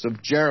 years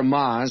of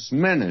Jeremiah's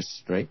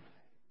ministry,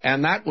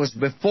 and that was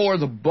before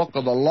the book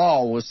of the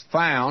law was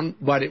found,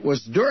 but it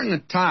was during a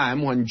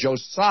time when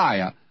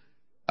Josiah,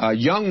 a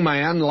young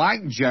man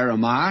like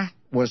Jeremiah,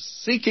 was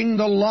seeking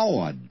the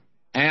Lord,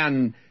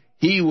 and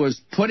he was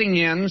putting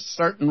in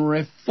certain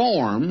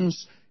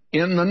reforms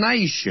in the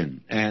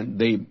nation. And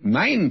the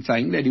main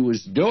thing that he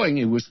was doing,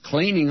 he was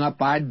cleaning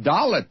up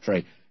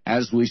idolatry,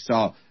 as we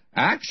saw.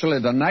 Actually,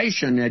 the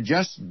nation had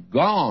just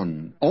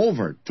gone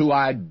over to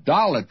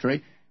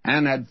idolatry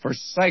and had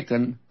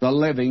forsaken the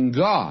living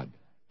God.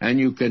 And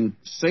you can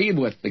see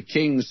with the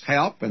king's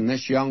help and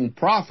this young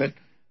prophet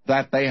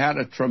that they had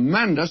a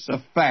tremendous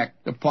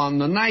effect upon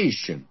the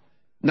nation.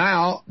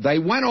 Now, they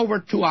went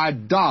over to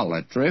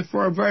idolatry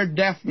for a very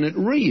definite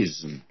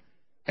reason.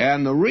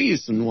 And the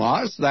reason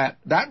was that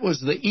that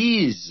was the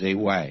easy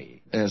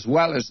way as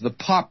well as the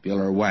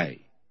popular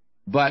way.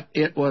 But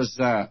it was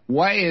a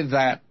way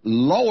that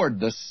lowered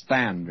the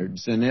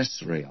standards in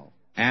Israel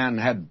and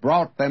had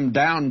brought them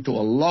down to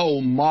a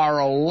low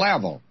moral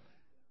level.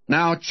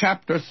 Now,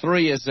 chapter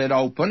 3, as it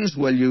opens,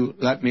 will you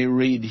let me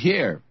read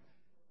here?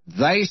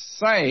 They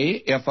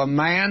say, if a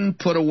man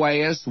put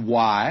away his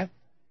wife,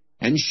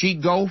 and she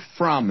go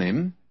from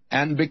him,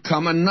 and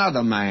become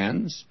another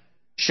man's,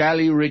 shall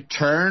he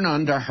return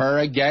unto her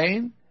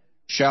again?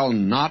 Shall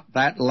not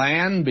that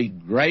land be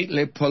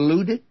greatly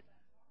polluted?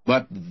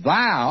 But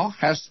thou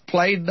hast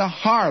played the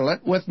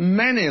harlot with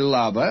many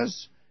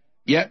lovers,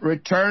 yet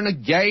return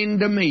again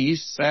to me,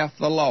 saith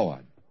the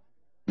Lord.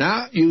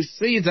 Now, you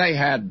see, they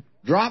had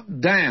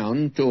dropped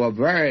down to a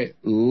very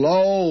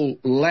low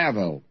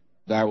level.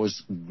 There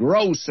was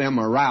gross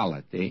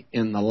immorality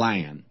in the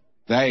land.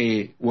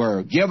 They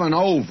were given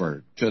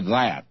over to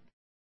that.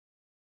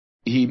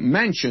 He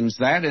mentions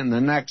that in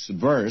the next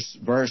verse,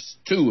 verse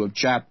 2 of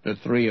chapter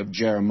 3 of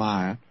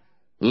Jeremiah.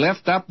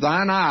 Lift up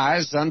thine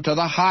eyes unto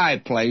the high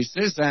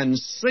places, and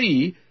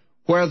see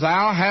where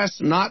thou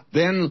hast not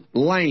been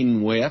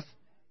lain with.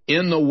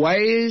 In the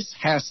ways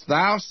hast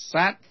thou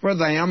sat for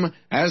them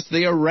as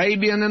the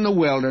Arabian in the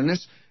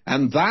wilderness,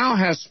 and thou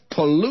hast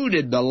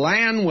polluted the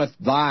land with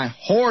thy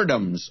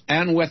whoredoms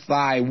and with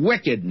thy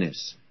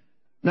wickedness.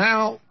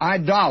 Now,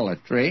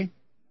 idolatry,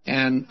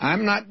 and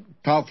I'm not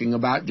talking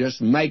about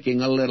just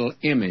making a little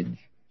image.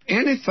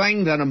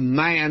 Anything that a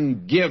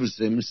man gives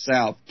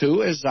himself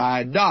to is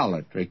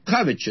idolatry.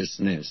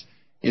 Covetousness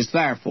is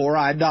therefore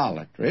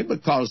idolatry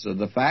because of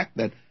the fact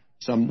that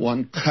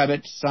someone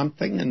covets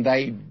something and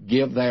they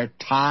give their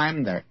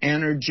time, their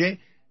energy,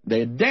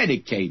 they're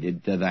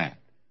dedicated to that.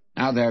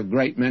 Now, there are a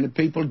great many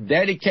people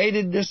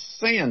dedicated to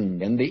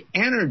sin, and the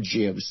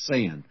energy of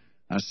sin,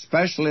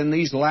 especially in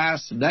these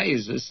last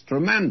days, is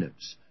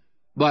tremendous.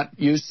 But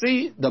you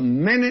see, the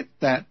minute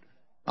that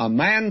a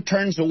man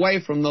turns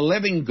away from the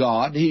living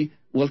God, he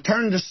will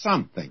turn to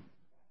something,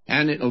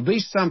 and it'll be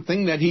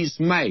something that he's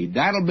made.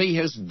 That'll be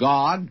his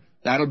God.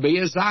 That'll be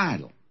his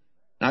idol.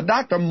 Now,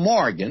 Dr.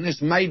 Morgan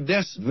has made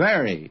this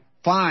very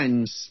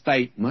fine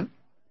statement,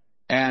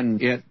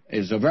 and it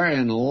is a very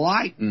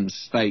enlightened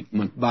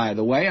statement, by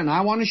the way, and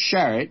I want to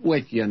share it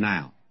with you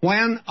now.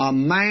 When a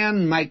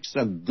man makes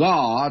a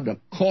god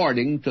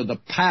according to the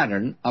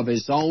pattern of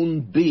his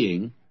own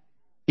being,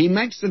 he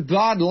makes a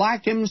god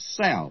like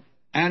himself,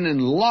 an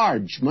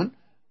enlargement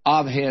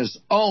of his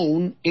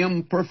own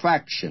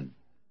imperfection.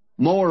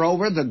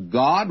 Moreover, the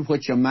God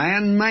which a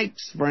man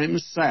makes for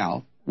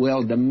himself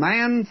will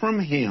demand from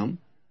him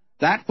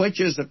that which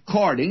is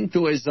according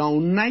to his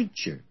own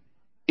nature.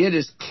 It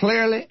is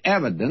clearly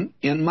evident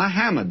in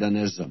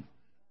Mohammedanism.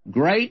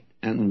 Great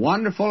and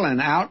wonderful and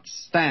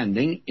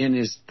outstanding in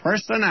his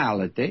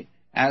personality,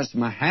 as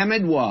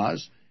Muhammad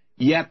was,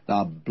 yet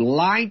the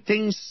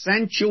blighting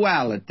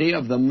sensuality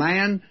of the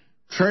man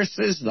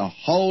curses the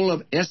whole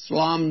of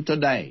Islam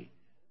today.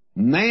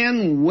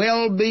 Men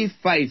will be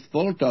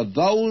faithful to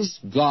those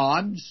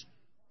gods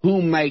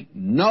who make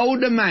no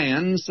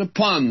demands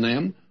upon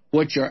them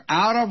which are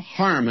out of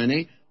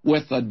harmony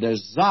with the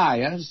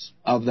desires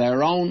of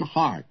their own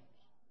heart.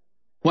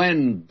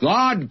 When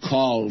God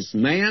calls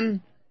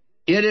men,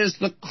 it is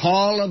the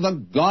call of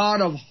the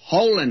God of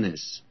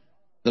holiness,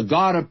 the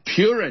God of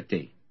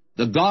purity,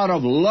 the God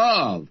of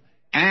love,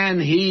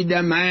 and He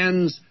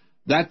demands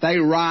that they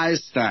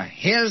rise to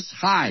His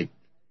height.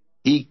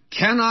 He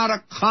cannot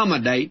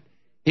accommodate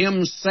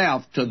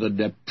Himself to the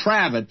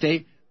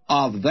depravity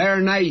of their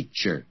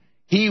nature.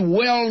 He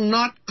will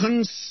not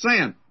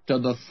consent to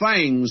the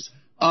things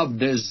of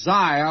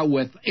desire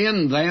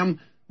within them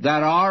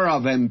that are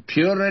of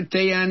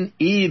impurity and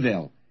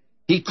evil.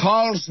 He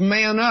calls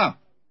men up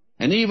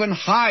and even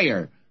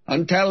higher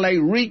until they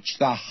reach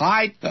the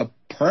height of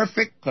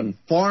perfect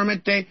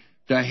conformity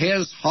to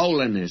His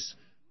holiness.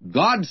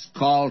 God's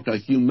call to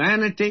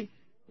humanity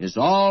is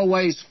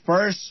always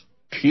first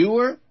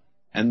pure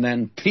and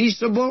then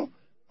peaceable,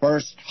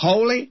 first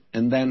holy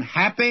and then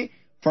happy,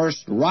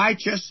 first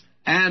righteous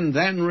and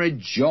then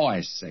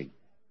rejoicing.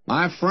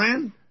 My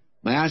friend,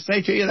 may I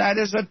say to you, that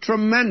is a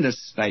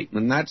tremendous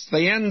statement. That's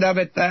the end of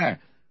it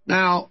there.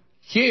 Now,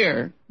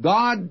 here,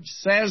 God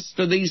says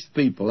to these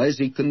people, as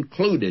He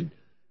concluded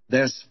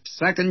this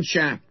second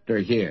chapter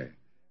here,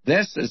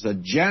 this is a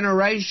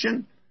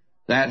generation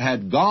that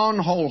had gone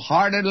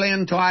wholeheartedly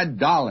into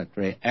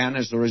idolatry, and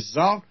as a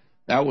result,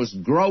 there was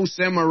gross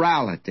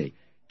immorality.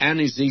 And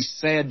as He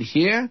said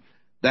here,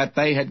 that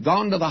they had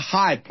gone to the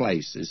high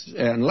places.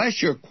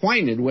 Unless you're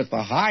acquainted with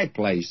the high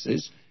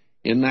places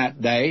in that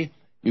day,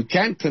 you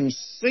can't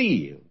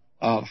conceive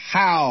of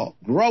how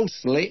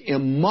grossly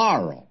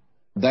immoral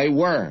they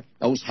were.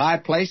 Those high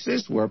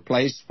places were a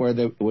place where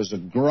there was a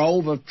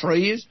grove of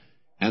trees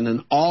and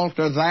an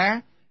altar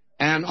there,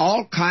 and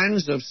all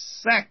kinds of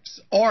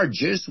sex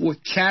orgies were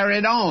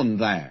carried on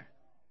there.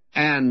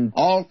 And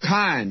all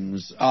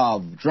kinds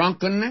of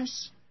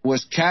drunkenness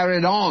was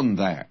carried on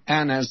there.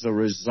 And as a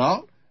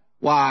result,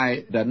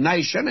 why, the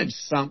nation had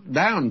sunk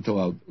down to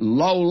a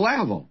low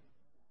level.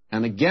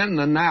 And again,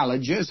 the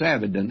analogy is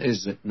evident,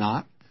 is it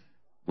not?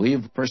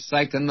 We've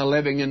forsaken the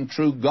living and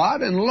true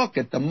God, and look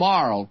at the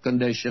moral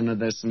condition of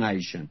this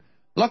nation.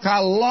 Look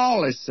how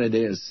lawless it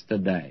is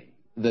today,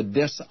 the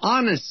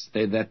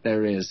dishonesty that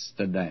there is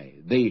today,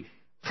 the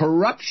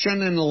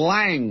corruption in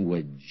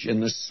language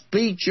and the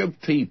speech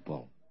of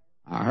people.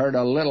 I heard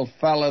a little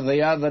fellow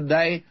the other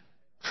day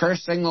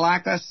cursing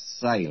like a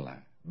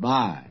sailor.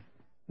 My!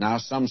 Now,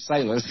 some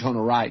sailor's going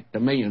to write to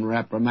me and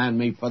reprimand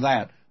me for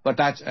that, but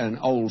that's an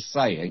old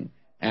saying,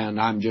 and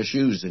I'm just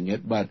using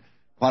it. But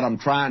what I'm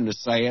trying to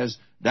say is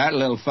that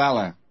little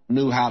fella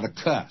knew how to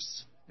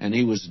cuss, and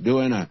he was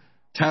doing a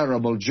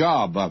terrible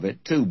job of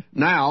it, too.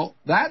 Now,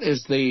 that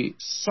is the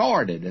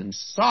sordid and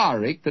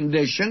sorry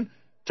condition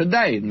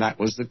today, and that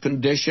was the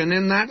condition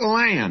in that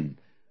land.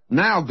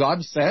 Now,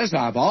 God says,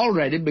 I've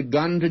already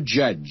begun to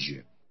judge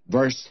you.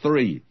 Verse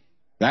 3,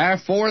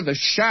 therefore the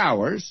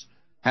showers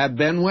have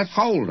been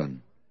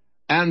withholden,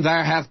 and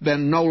there hath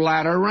been no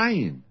latter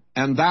rain.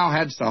 And thou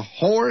hadst a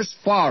whore's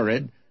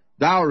forehead,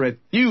 thou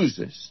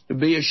refusest to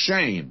be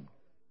ashamed.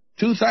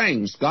 Two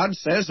things. God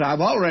says, I've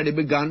already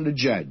begun to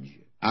judge you.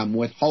 I'm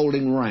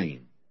withholding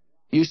rain.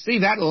 You see,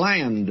 that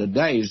land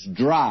today is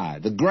dry.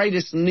 The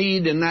greatest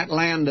need in that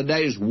land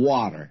today is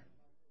water.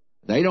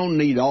 They don't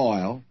need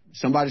oil.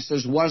 Somebody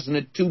says, wasn't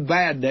it too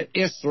bad that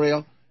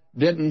Israel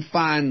didn't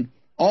find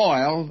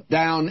oil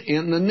down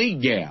in the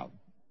Negev?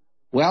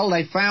 Well,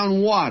 they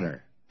found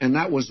water, and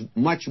that was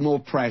much more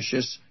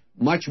precious,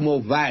 much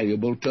more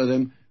valuable to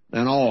them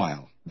than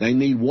oil. They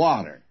need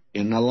water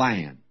in the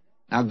land.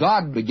 Now,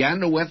 God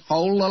began to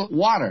withhold the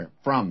water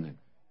from them.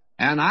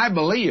 And I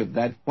believe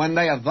that when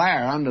they are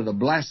there under the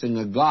blessing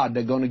of God,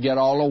 they're going to get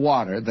all the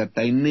water that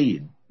they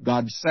need.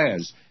 God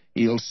says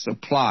He'll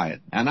supply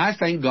it. And I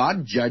think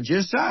God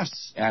judges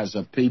us as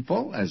a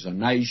people, as a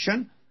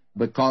nation,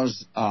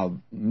 because of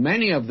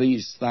many of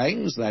these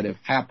things that have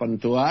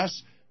happened to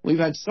us. We've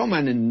had so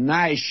many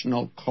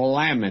national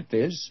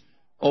calamities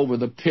over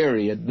the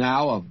period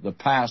now of the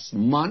past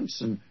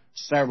months and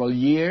several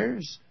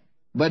years,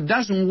 but it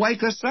doesn't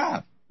wake us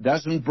up,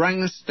 doesn't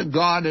bring us to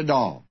God at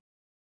all.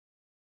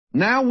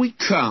 Now we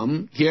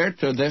come here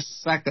to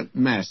this second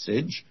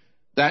message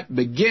that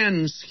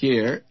begins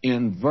here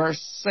in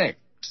verse 6.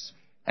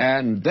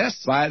 And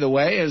this, by the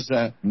way, is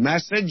a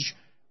message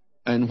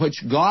in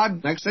which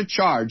God makes a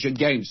charge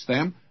against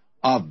them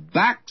of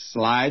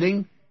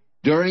backsliding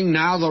during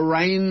now the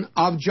reign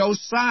of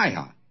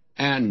Josiah.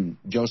 And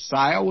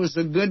Josiah was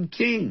a good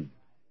king.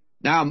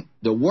 Now,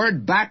 the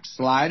word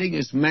backsliding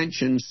is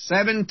mentioned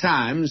 7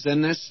 times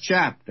in this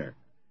chapter,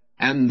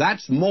 and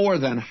that's more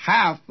than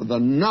half of the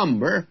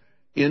number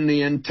in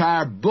the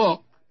entire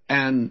book.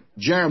 And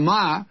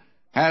Jeremiah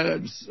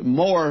has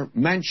more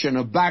mention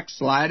of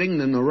backsliding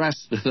than the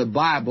rest of the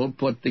Bible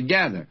put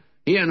together.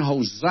 He and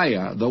Hosea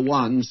are the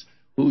ones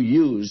who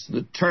use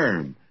the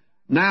term.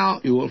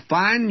 Now, you will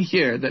find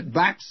here that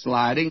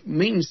backsliding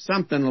means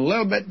something a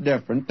little bit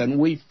different than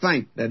we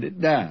think that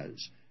it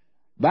does.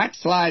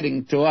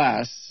 Backsliding to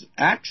us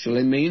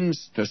actually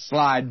means to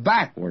slide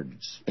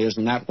backwards.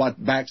 Isn't that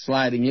what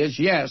backsliding is?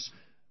 Yes,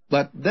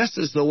 but this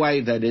is the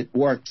way that it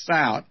works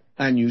out,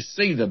 and you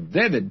see the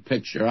vivid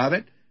picture of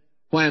it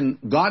when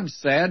God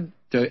said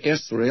to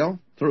Israel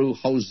through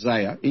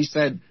Hosea, He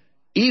said,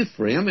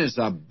 Ephraim is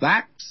a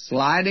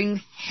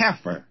backsliding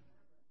heifer.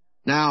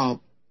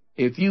 Now,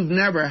 if you've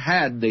never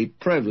had the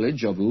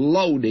privilege of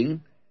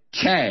loading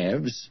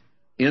calves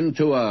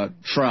into a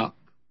truck,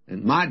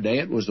 in my day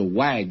it was a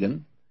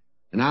wagon,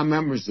 and I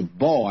remember as a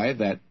boy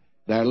that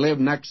there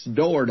lived next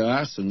door to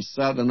us in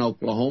southern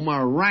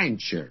Oklahoma a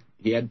rancher.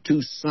 He had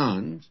 2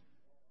 sons,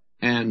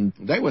 and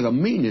they were the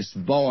meanest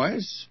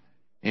boys,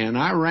 and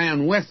I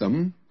ran with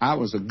them. I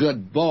was a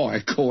good boy,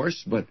 of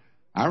course, but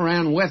I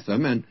ran with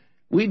them, and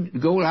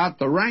we'd go out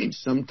the ranch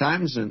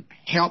sometimes and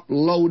help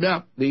load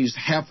up these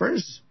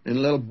heifers and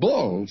little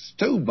bulls,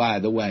 too, by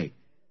the way.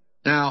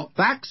 Now,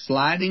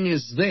 backsliding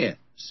is this.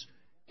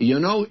 You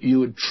know, you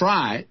would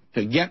try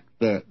to get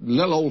the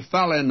little old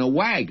fella in the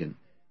wagon.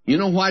 You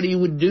know what he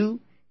would do?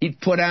 He'd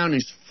put down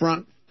his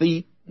front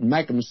feet,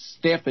 make them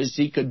stiff as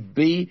he could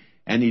be,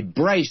 and he'd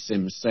brace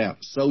himself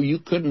so you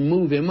couldn't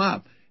move him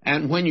up.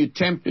 And when you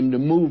tempt him to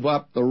move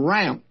up the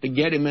ramp to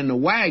get him in the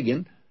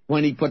wagon,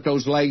 when he put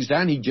those legs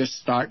down, he'd just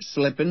start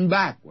slipping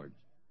backwards.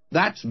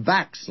 That's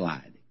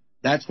backsliding.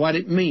 That's what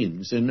it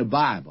means in the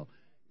Bible.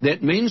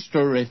 That means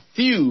to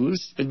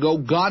refuse to go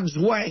God's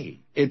way.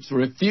 It's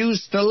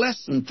refuse to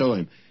listen to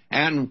Him.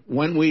 And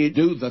when we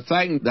do the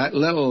thing that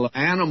little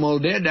animal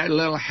did, that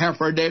little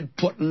heifer did,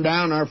 putting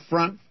down our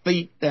front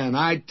feet, and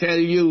I tell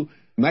you,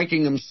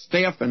 making them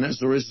stiff, and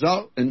as a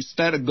result,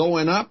 instead of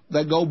going up,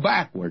 they go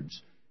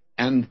backwards.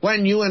 And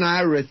when you and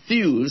I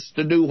refuse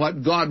to do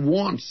what God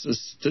wants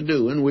us to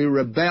do, and we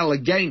rebel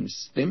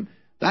against Him,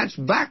 that's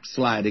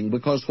backsliding,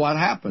 because what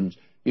happens?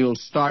 You'll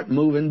start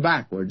moving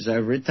backwards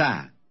every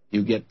time.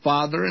 You get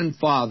farther and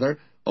farther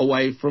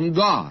away from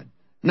God.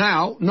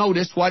 Now,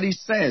 notice what He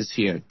says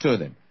here to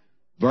them.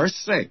 Verse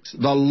 6,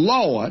 The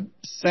Lord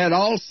said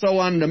also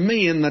unto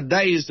me in the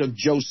days of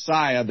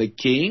Josiah the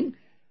king,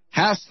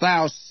 Hast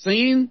thou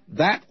seen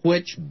that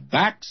which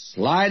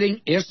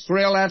backsliding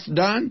Israel hath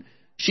done?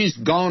 She's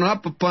gone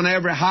up upon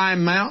every high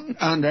mountain,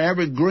 under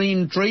every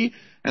green tree,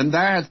 and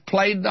there hath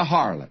played the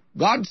harlot.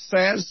 God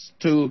says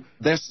to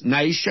this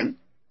nation,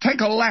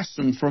 take a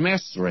lesson from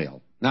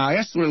Israel. Now,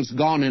 Israel's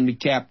gone into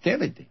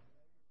captivity.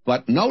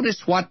 But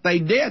notice what they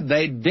did.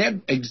 They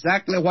did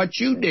exactly what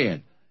you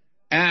did.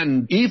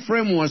 And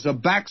Ephraim was a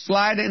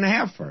backsliding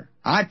heifer.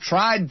 I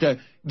tried to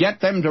get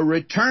them to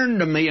return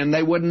to me, and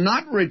they would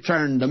not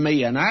return to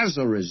me. And as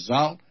a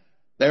result,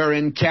 they're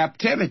in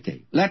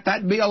captivity. Let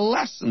that be a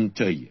lesson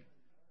to you.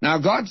 Now,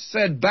 God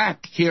said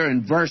back here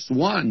in verse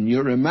 1,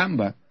 you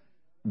remember,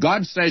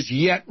 God says,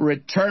 Yet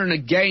return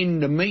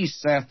again to me,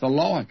 saith the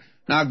Lord.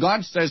 Now,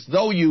 God says,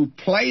 though you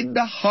played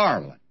the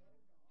harlot,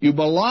 you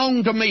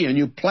belong to me, and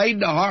you played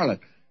the harlot,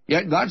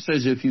 yet God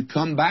says, if you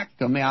come back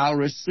to me, I'll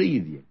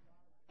receive you.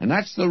 And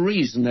that's the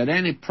reason that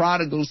any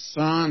prodigal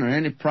son or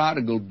any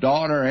prodigal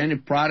daughter or any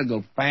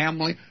prodigal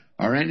family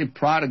or any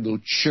prodigal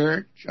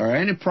church or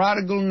any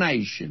prodigal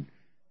nation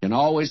can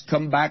always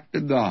come back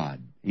to God.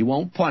 He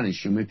won't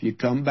punish them if you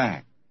come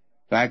back.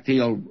 In fact,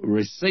 He'll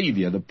receive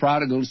you. The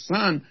prodigal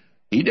son,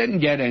 he didn't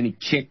get any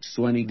kicks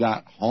when he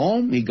got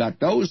home. He got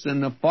those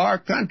in the far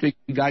country.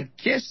 He got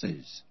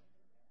kisses.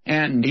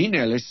 And he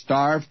nearly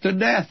starved to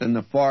death in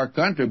the far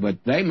country,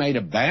 but they made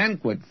a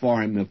banquet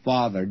for him, the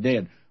father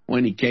did,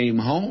 when he came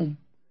home.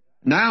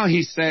 Now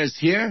he says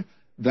here,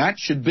 that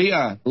should be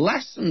a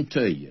lesson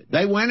to you.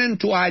 They went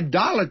into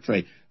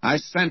idolatry. I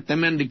sent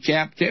them into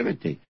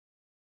captivity.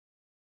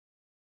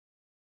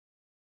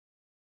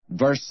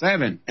 Verse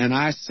 7, And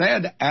I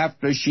said,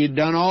 after she had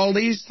done all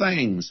these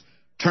things,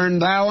 Turn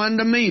thou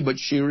unto me, but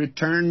she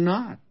returned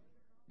not.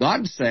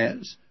 God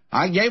says,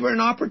 I gave her an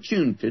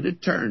opportunity to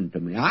turn to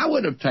me. I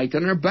would have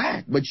taken her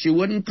back, but she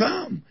wouldn't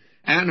come.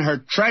 And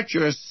her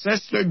treacherous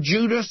sister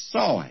Judah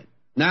saw it.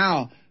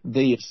 Now,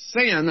 the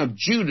sin of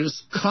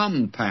Judah's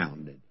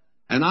compounded.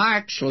 And I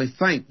actually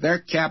think their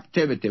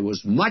captivity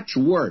was much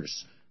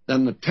worse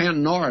than the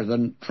 10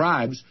 northern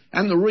tribes,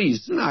 and the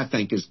reason, I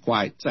think, is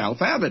quite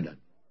self-evident.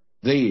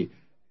 The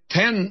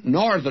 10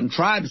 northern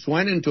tribes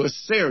went into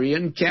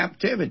Assyrian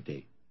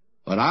captivity.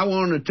 But I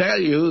want to tell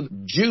you,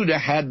 Judah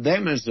had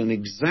them as an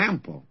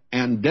example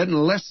and didn't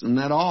listen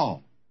at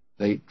all.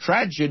 The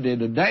tragedy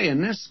today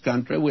in this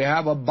country, we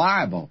have a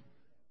Bible.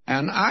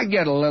 And I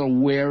get a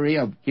little weary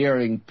of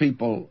hearing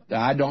people,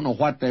 I don't know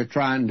what they're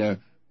trying to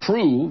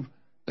prove.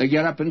 They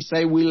get up and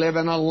say, we live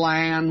in a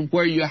land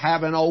where you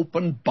have an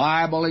open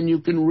Bible and you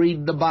can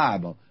read the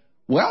Bible.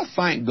 Well,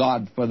 thank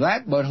God for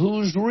that, but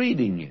who's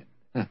reading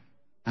it?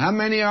 How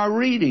many are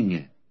reading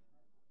it?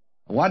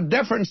 What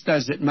difference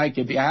does it make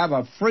if you have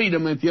a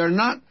freedom if you're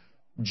not?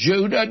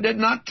 Judah did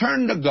not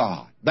turn to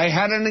God. They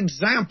had an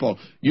example.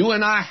 You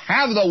and I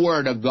have the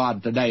Word of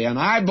God today, and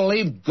I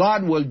believe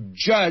God will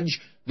judge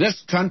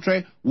this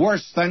country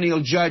worse than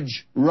he'll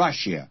judge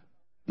Russia.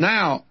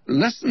 Now,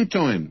 listen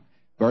to him.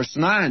 Verse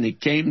 9,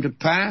 it came to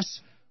pass,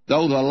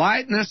 though the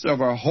lightness of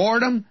her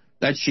whoredom,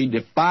 that she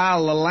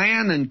defiled the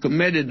land and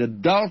committed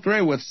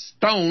adultery with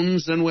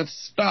stones and with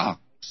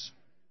stocks.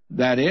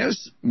 That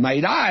is,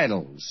 made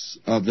idols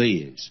of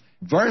these.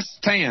 Verse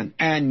 10,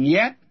 and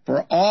yet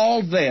for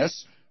all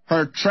this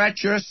her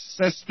treacherous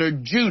sister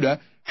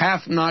Judah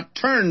hath not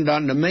turned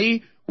unto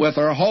me with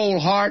her whole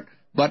heart,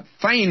 but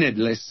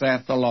feignedly,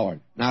 saith the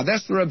Lord. Now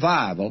this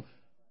revival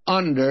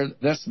under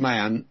this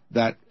man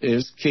that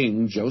is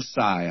King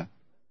Josiah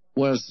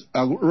was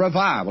a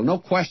revival, no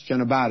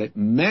question about it.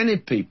 Many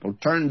people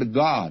turned to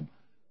God,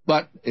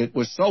 but it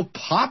was so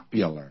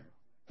popular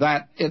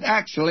that it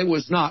actually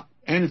was not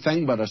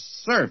anything but a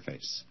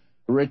surface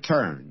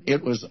return.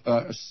 It was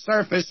a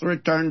surface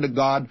return to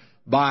God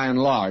by and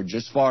large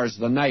as far as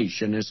the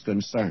nation is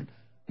concerned.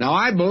 Now,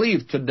 I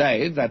believe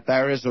today that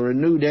there is a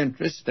renewed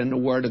interest in the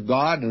Word of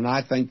God, and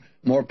I think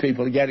more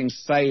people are getting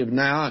saved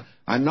now.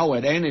 I know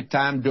at any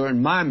time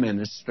during my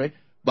ministry,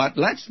 but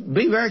let's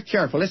be very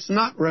careful. It's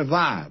not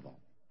revival.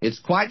 It's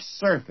quite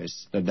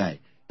surface today.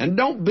 And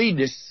don't be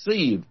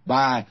deceived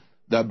by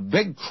the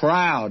big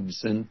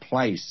crowds in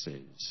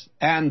places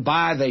and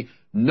by the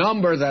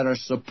number that are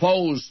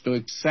supposed to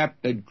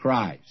accepted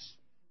Christ.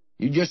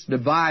 You just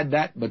divide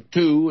that by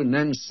 2 and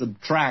then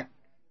subtract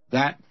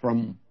that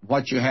from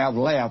what you have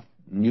left,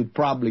 and you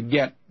probably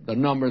get the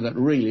number that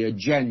really are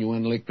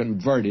genuinely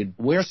converted.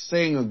 We're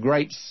seeing a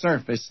great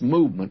surface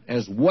movement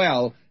as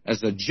well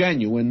as a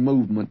genuine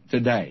movement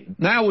today.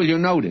 Now will you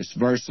notice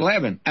verse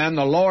 11, and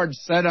the Lord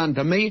said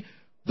unto me,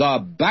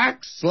 the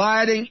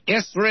backsliding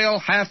Israel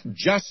hath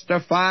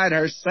justified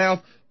herself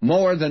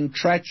more than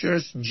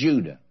treacherous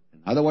Judah.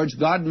 In other words,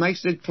 God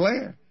makes it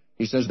clear.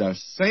 He says the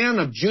sin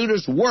of Judah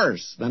is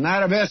worse than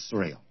that of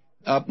Israel.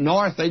 Up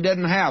north, they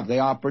didn't have the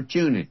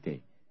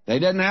opportunity. They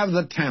didn't have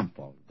the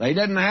temple. They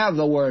didn't have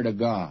the Word of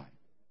God.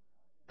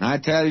 I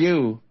tell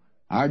you,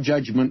 our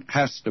judgment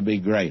has to be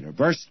greater.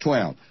 Verse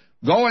 12,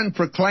 go and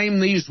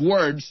proclaim these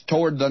words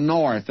toward the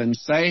north, and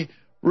say,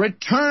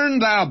 return,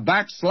 thou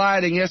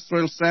backsliding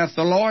Israel, saith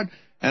the Lord,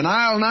 and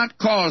I'll not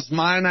cause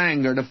mine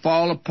anger to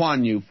fall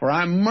upon you, for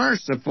I'm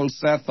merciful,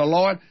 saith the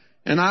Lord,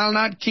 and I'll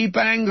not keep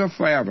anger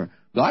forever.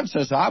 God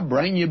says, I'll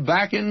bring you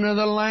back into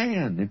the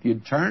land if you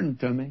turn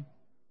to me.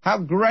 How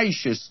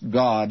gracious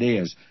God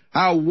is.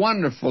 How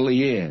wonderful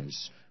He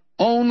is.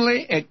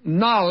 Only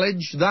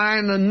acknowledge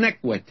thine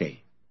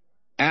iniquity.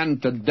 And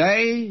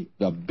today,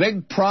 the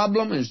big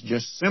problem is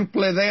just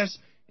simply this,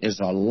 is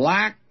a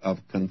lack of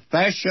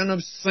confession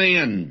of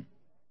sin.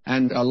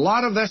 And a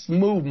lot of this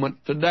movement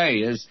today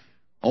is,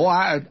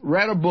 I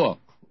read a book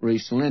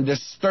recently and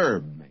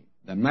disturbed me.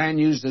 The man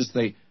uses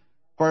the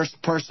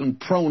first-person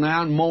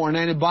pronoun more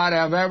than anybody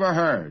I've ever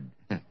heard.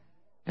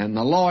 And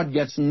the Lord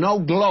gets no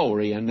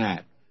glory in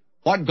that.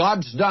 What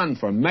God's done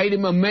for him, made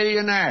him a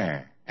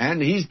millionaire, and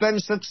he's been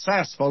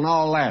successful and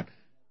all that.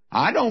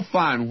 I don't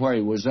find where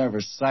he was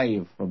ever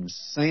saved from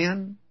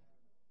sin.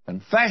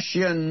 Confess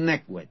your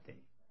iniquity.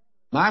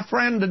 My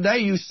friend, today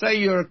you say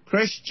you're a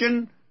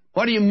Christian.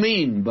 What do you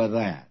mean by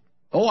that?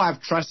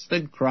 I've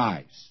trusted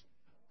Christ.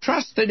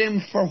 Trusted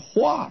Him for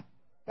what?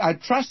 I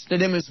trusted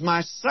Him as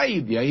my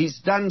Savior. He's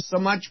done so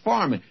much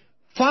for me.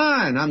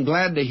 Fine, I'm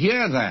glad to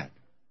hear that.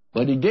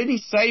 But did He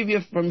save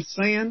you from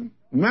sin?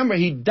 Remember,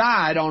 He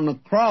died on the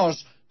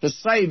cross to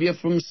save you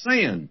from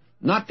sin,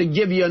 not to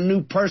give you a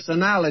new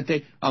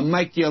personality or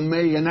make you a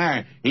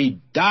millionaire. He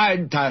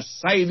died to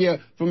save you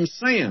from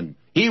sin.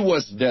 He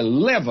was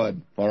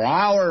delivered for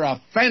our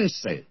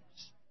offenses,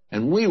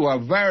 and we were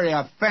very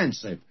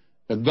offensive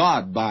to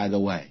God, by the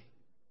way.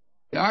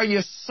 Are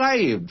you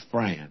saved,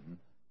 friend?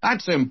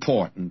 That's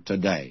important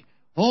today.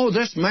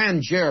 This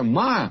man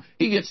Jeremiah,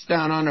 he gets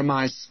down under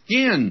my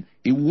skin.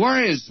 He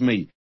worries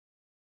me.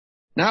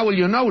 Now will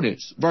you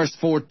notice, verse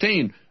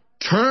 14,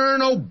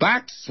 turn, O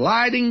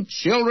backsliding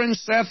children,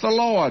 saith the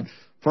Lord,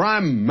 for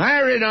I'm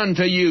married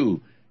unto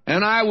you,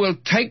 and I will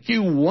take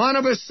you one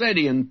of a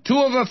city and two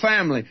of a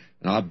family,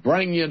 and I'll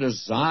bring you to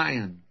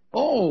Zion.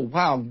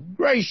 How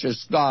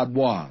gracious God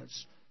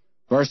was.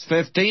 Verse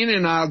 15,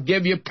 and I'll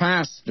give you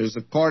pastors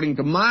according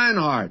to mine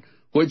heart,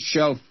 which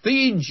shall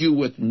feed you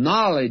with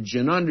knowledge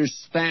and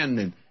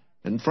understanding.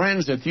 And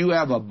friends, if you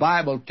have a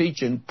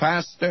Bible-teaching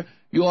pastor,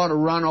 you ought to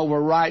run over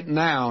right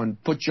now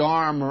and put your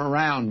arm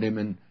around him,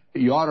 and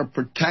you ought to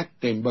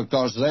protect him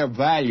because they're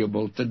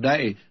valuable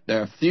today.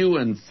 They're few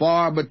and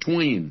far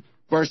between.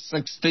 Verse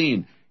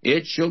 16,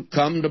 it shall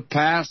come to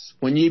pass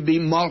when ye be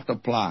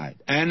multiplied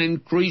and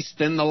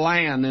increased in the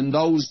land in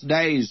those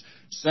days,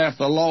 saith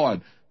the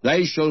Lord,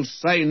 they shall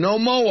say no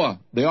more,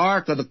 the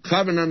ark of the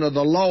covenant of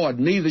the Lord,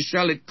 neither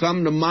shall it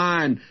come to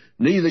mind,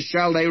 neither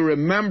shall they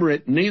remember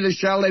it, neither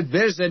shall they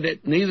visit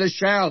it, neither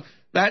shall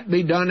that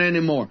be done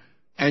any more.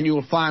 And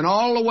you'll find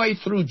all the way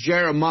through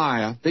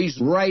Jeremiah these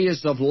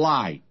rays of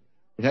light.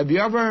 Have you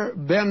ever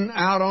been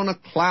out on a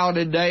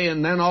cloudy day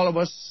and then all of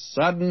a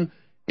sudden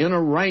in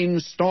a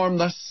rainstorm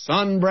the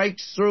sun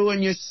breaks through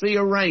and you see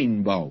a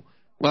rainbow?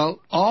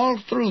 Well,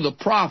 all through the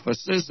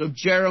prophecies of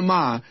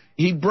Jeremiah,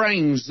 he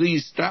brings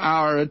these to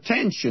our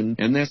attention,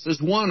 and this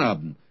is one of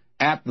them.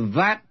 At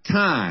that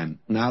time,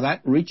 now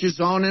that reaches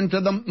on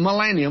into the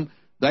millennium,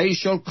 they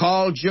shall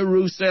call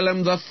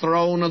Jerusalem the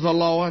throne of the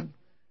Lord,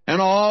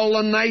 and all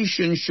the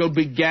nations shall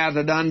be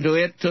gathered unto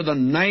it to the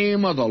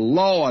name of the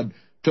Lord,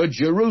 to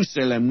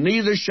Jerusalem.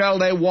 Neither shall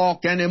they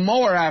walk any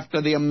more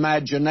after the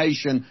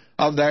imagination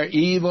of their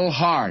evil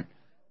heart.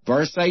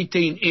 Verse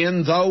 18,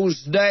 in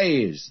those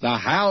days the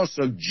house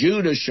of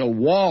Judah shall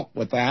walk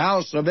with the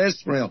house of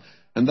Israel,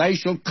 and they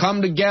shall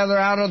come together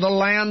out of the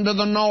land of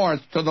the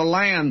north to the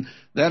land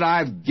that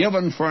I've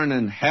given for an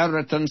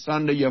inheritance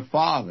unto your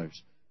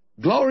fathers.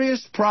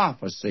 Glorious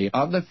prophecy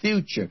of the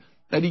future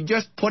that he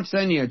just puts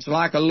in you. It's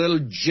like a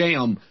little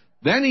gem.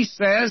 Then he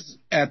says,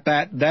 at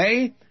that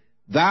day,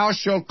 thou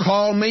shalt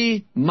call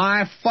me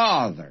my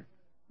Father.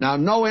 Now,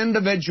 no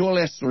individual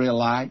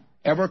Israelite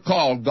ever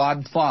called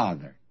God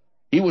Father.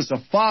 He was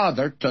a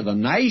father to the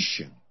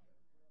nation,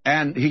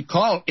 and he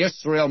called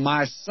Israel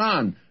my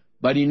son,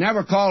 but he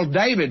never called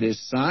David his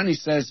son. He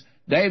says,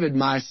 David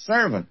my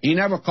servant. He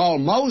never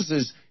called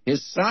Moses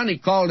his son. He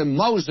called him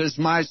Moses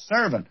my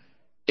servant.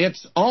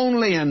 It's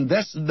only in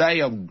this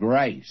day of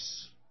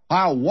grace.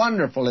 How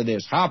wonderful it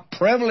is, how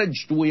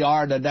privileged we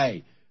are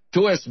today.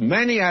 To as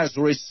many as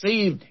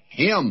received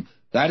him,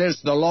 that is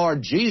the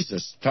Lord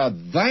Jesus, to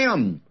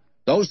them,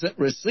 those that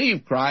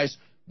receive Christ,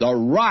 the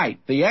right,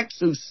 the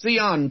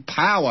exousion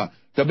power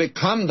to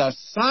become the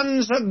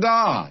sons of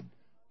God.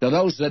 To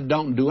those that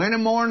don't do any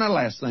more nor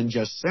less than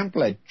just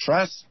simply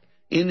trust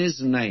in his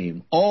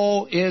name.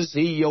 Oh, is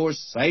he your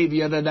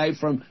Savior today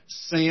from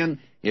sin?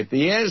 If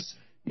he is,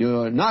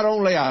 you're not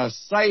only a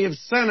saved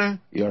sinner,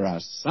 you're a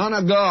son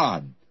of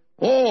God.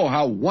 Oh,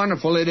 how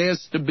wonderful it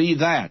is to be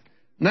that.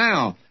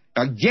 Now,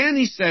 again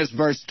he says,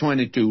 verse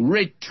 22,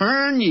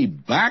 return ye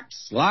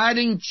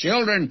backsliding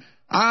children,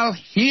 I'll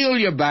heal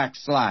your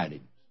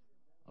backsliding.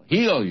 I'll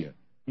heal you.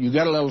 You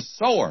get a little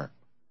sore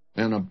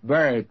in a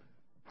very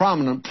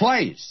prominent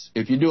place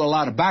if you do a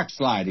lot of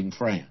backsliding,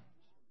 friends.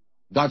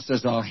 God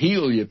says, I'll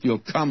heal you if you'll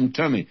come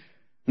to me.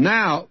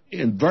 Now,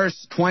 in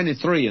verse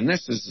 23, and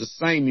this is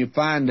the same you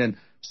find in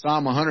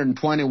Psalm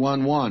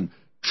 121:1,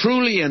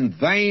 truly in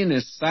vain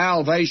is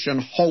salvation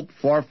hoped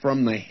for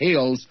from the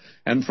hills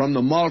and from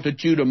the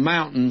multitude of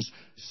mountains.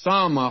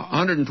 Psalm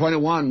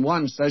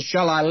 121:1 says,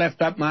 shall I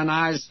lift up mine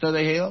eyes to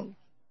the hills?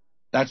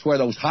 That's where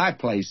those high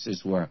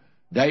places were.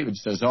 David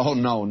says, oh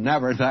no,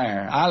 never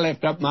there. I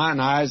lift up mine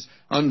eyes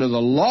unto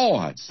the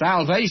Lord.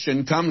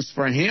 Salvation comes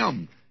for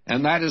him.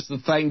 And that is the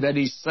thing that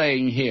he's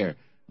saying here.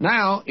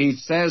 Now, he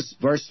says,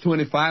 verse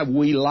 25,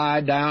 we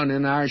lie down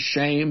in our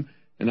shame,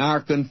 and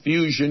our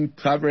confusion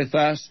covereth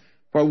us,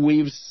 for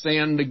we've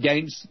sinned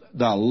against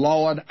the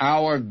Lord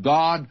our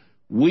God,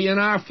 we and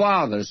our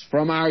fathers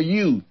from our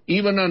youth,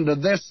 even unto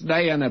this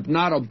day, and have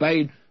not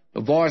obeyed the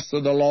voice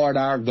of the Lord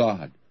our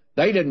God.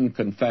 They didn't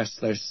confess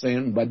their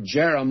sin, but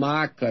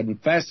Jeremiah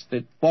confessed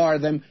it for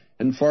them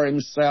and for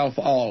himself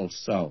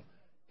also.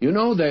 You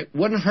know, that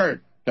wouldn't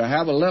hurt to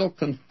have a little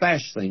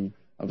confessing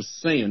of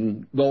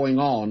sin going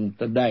on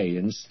today,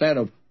 instead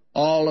of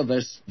all of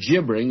this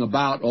gibbering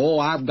about, oh,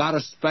 I've got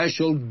a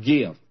special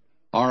gift,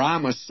 or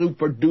I'm a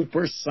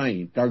super-duper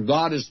saint, or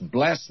God has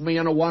blessed me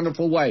in a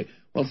wonderful way.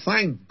 Well,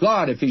 thank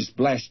God if he's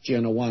blessed you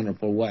in a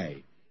wonderful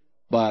way.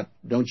 But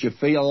don't you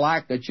feel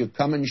like that you're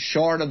coming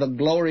short of the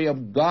glory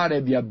of God?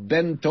 Have you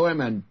been to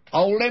him and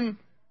told him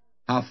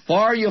how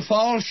far you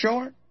fall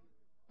short?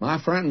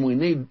 My friend, we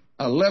need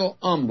a little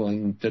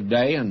humbling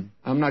today, and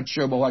I'm not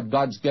sure about what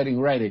God's getting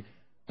ready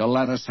to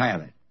let us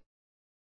have it.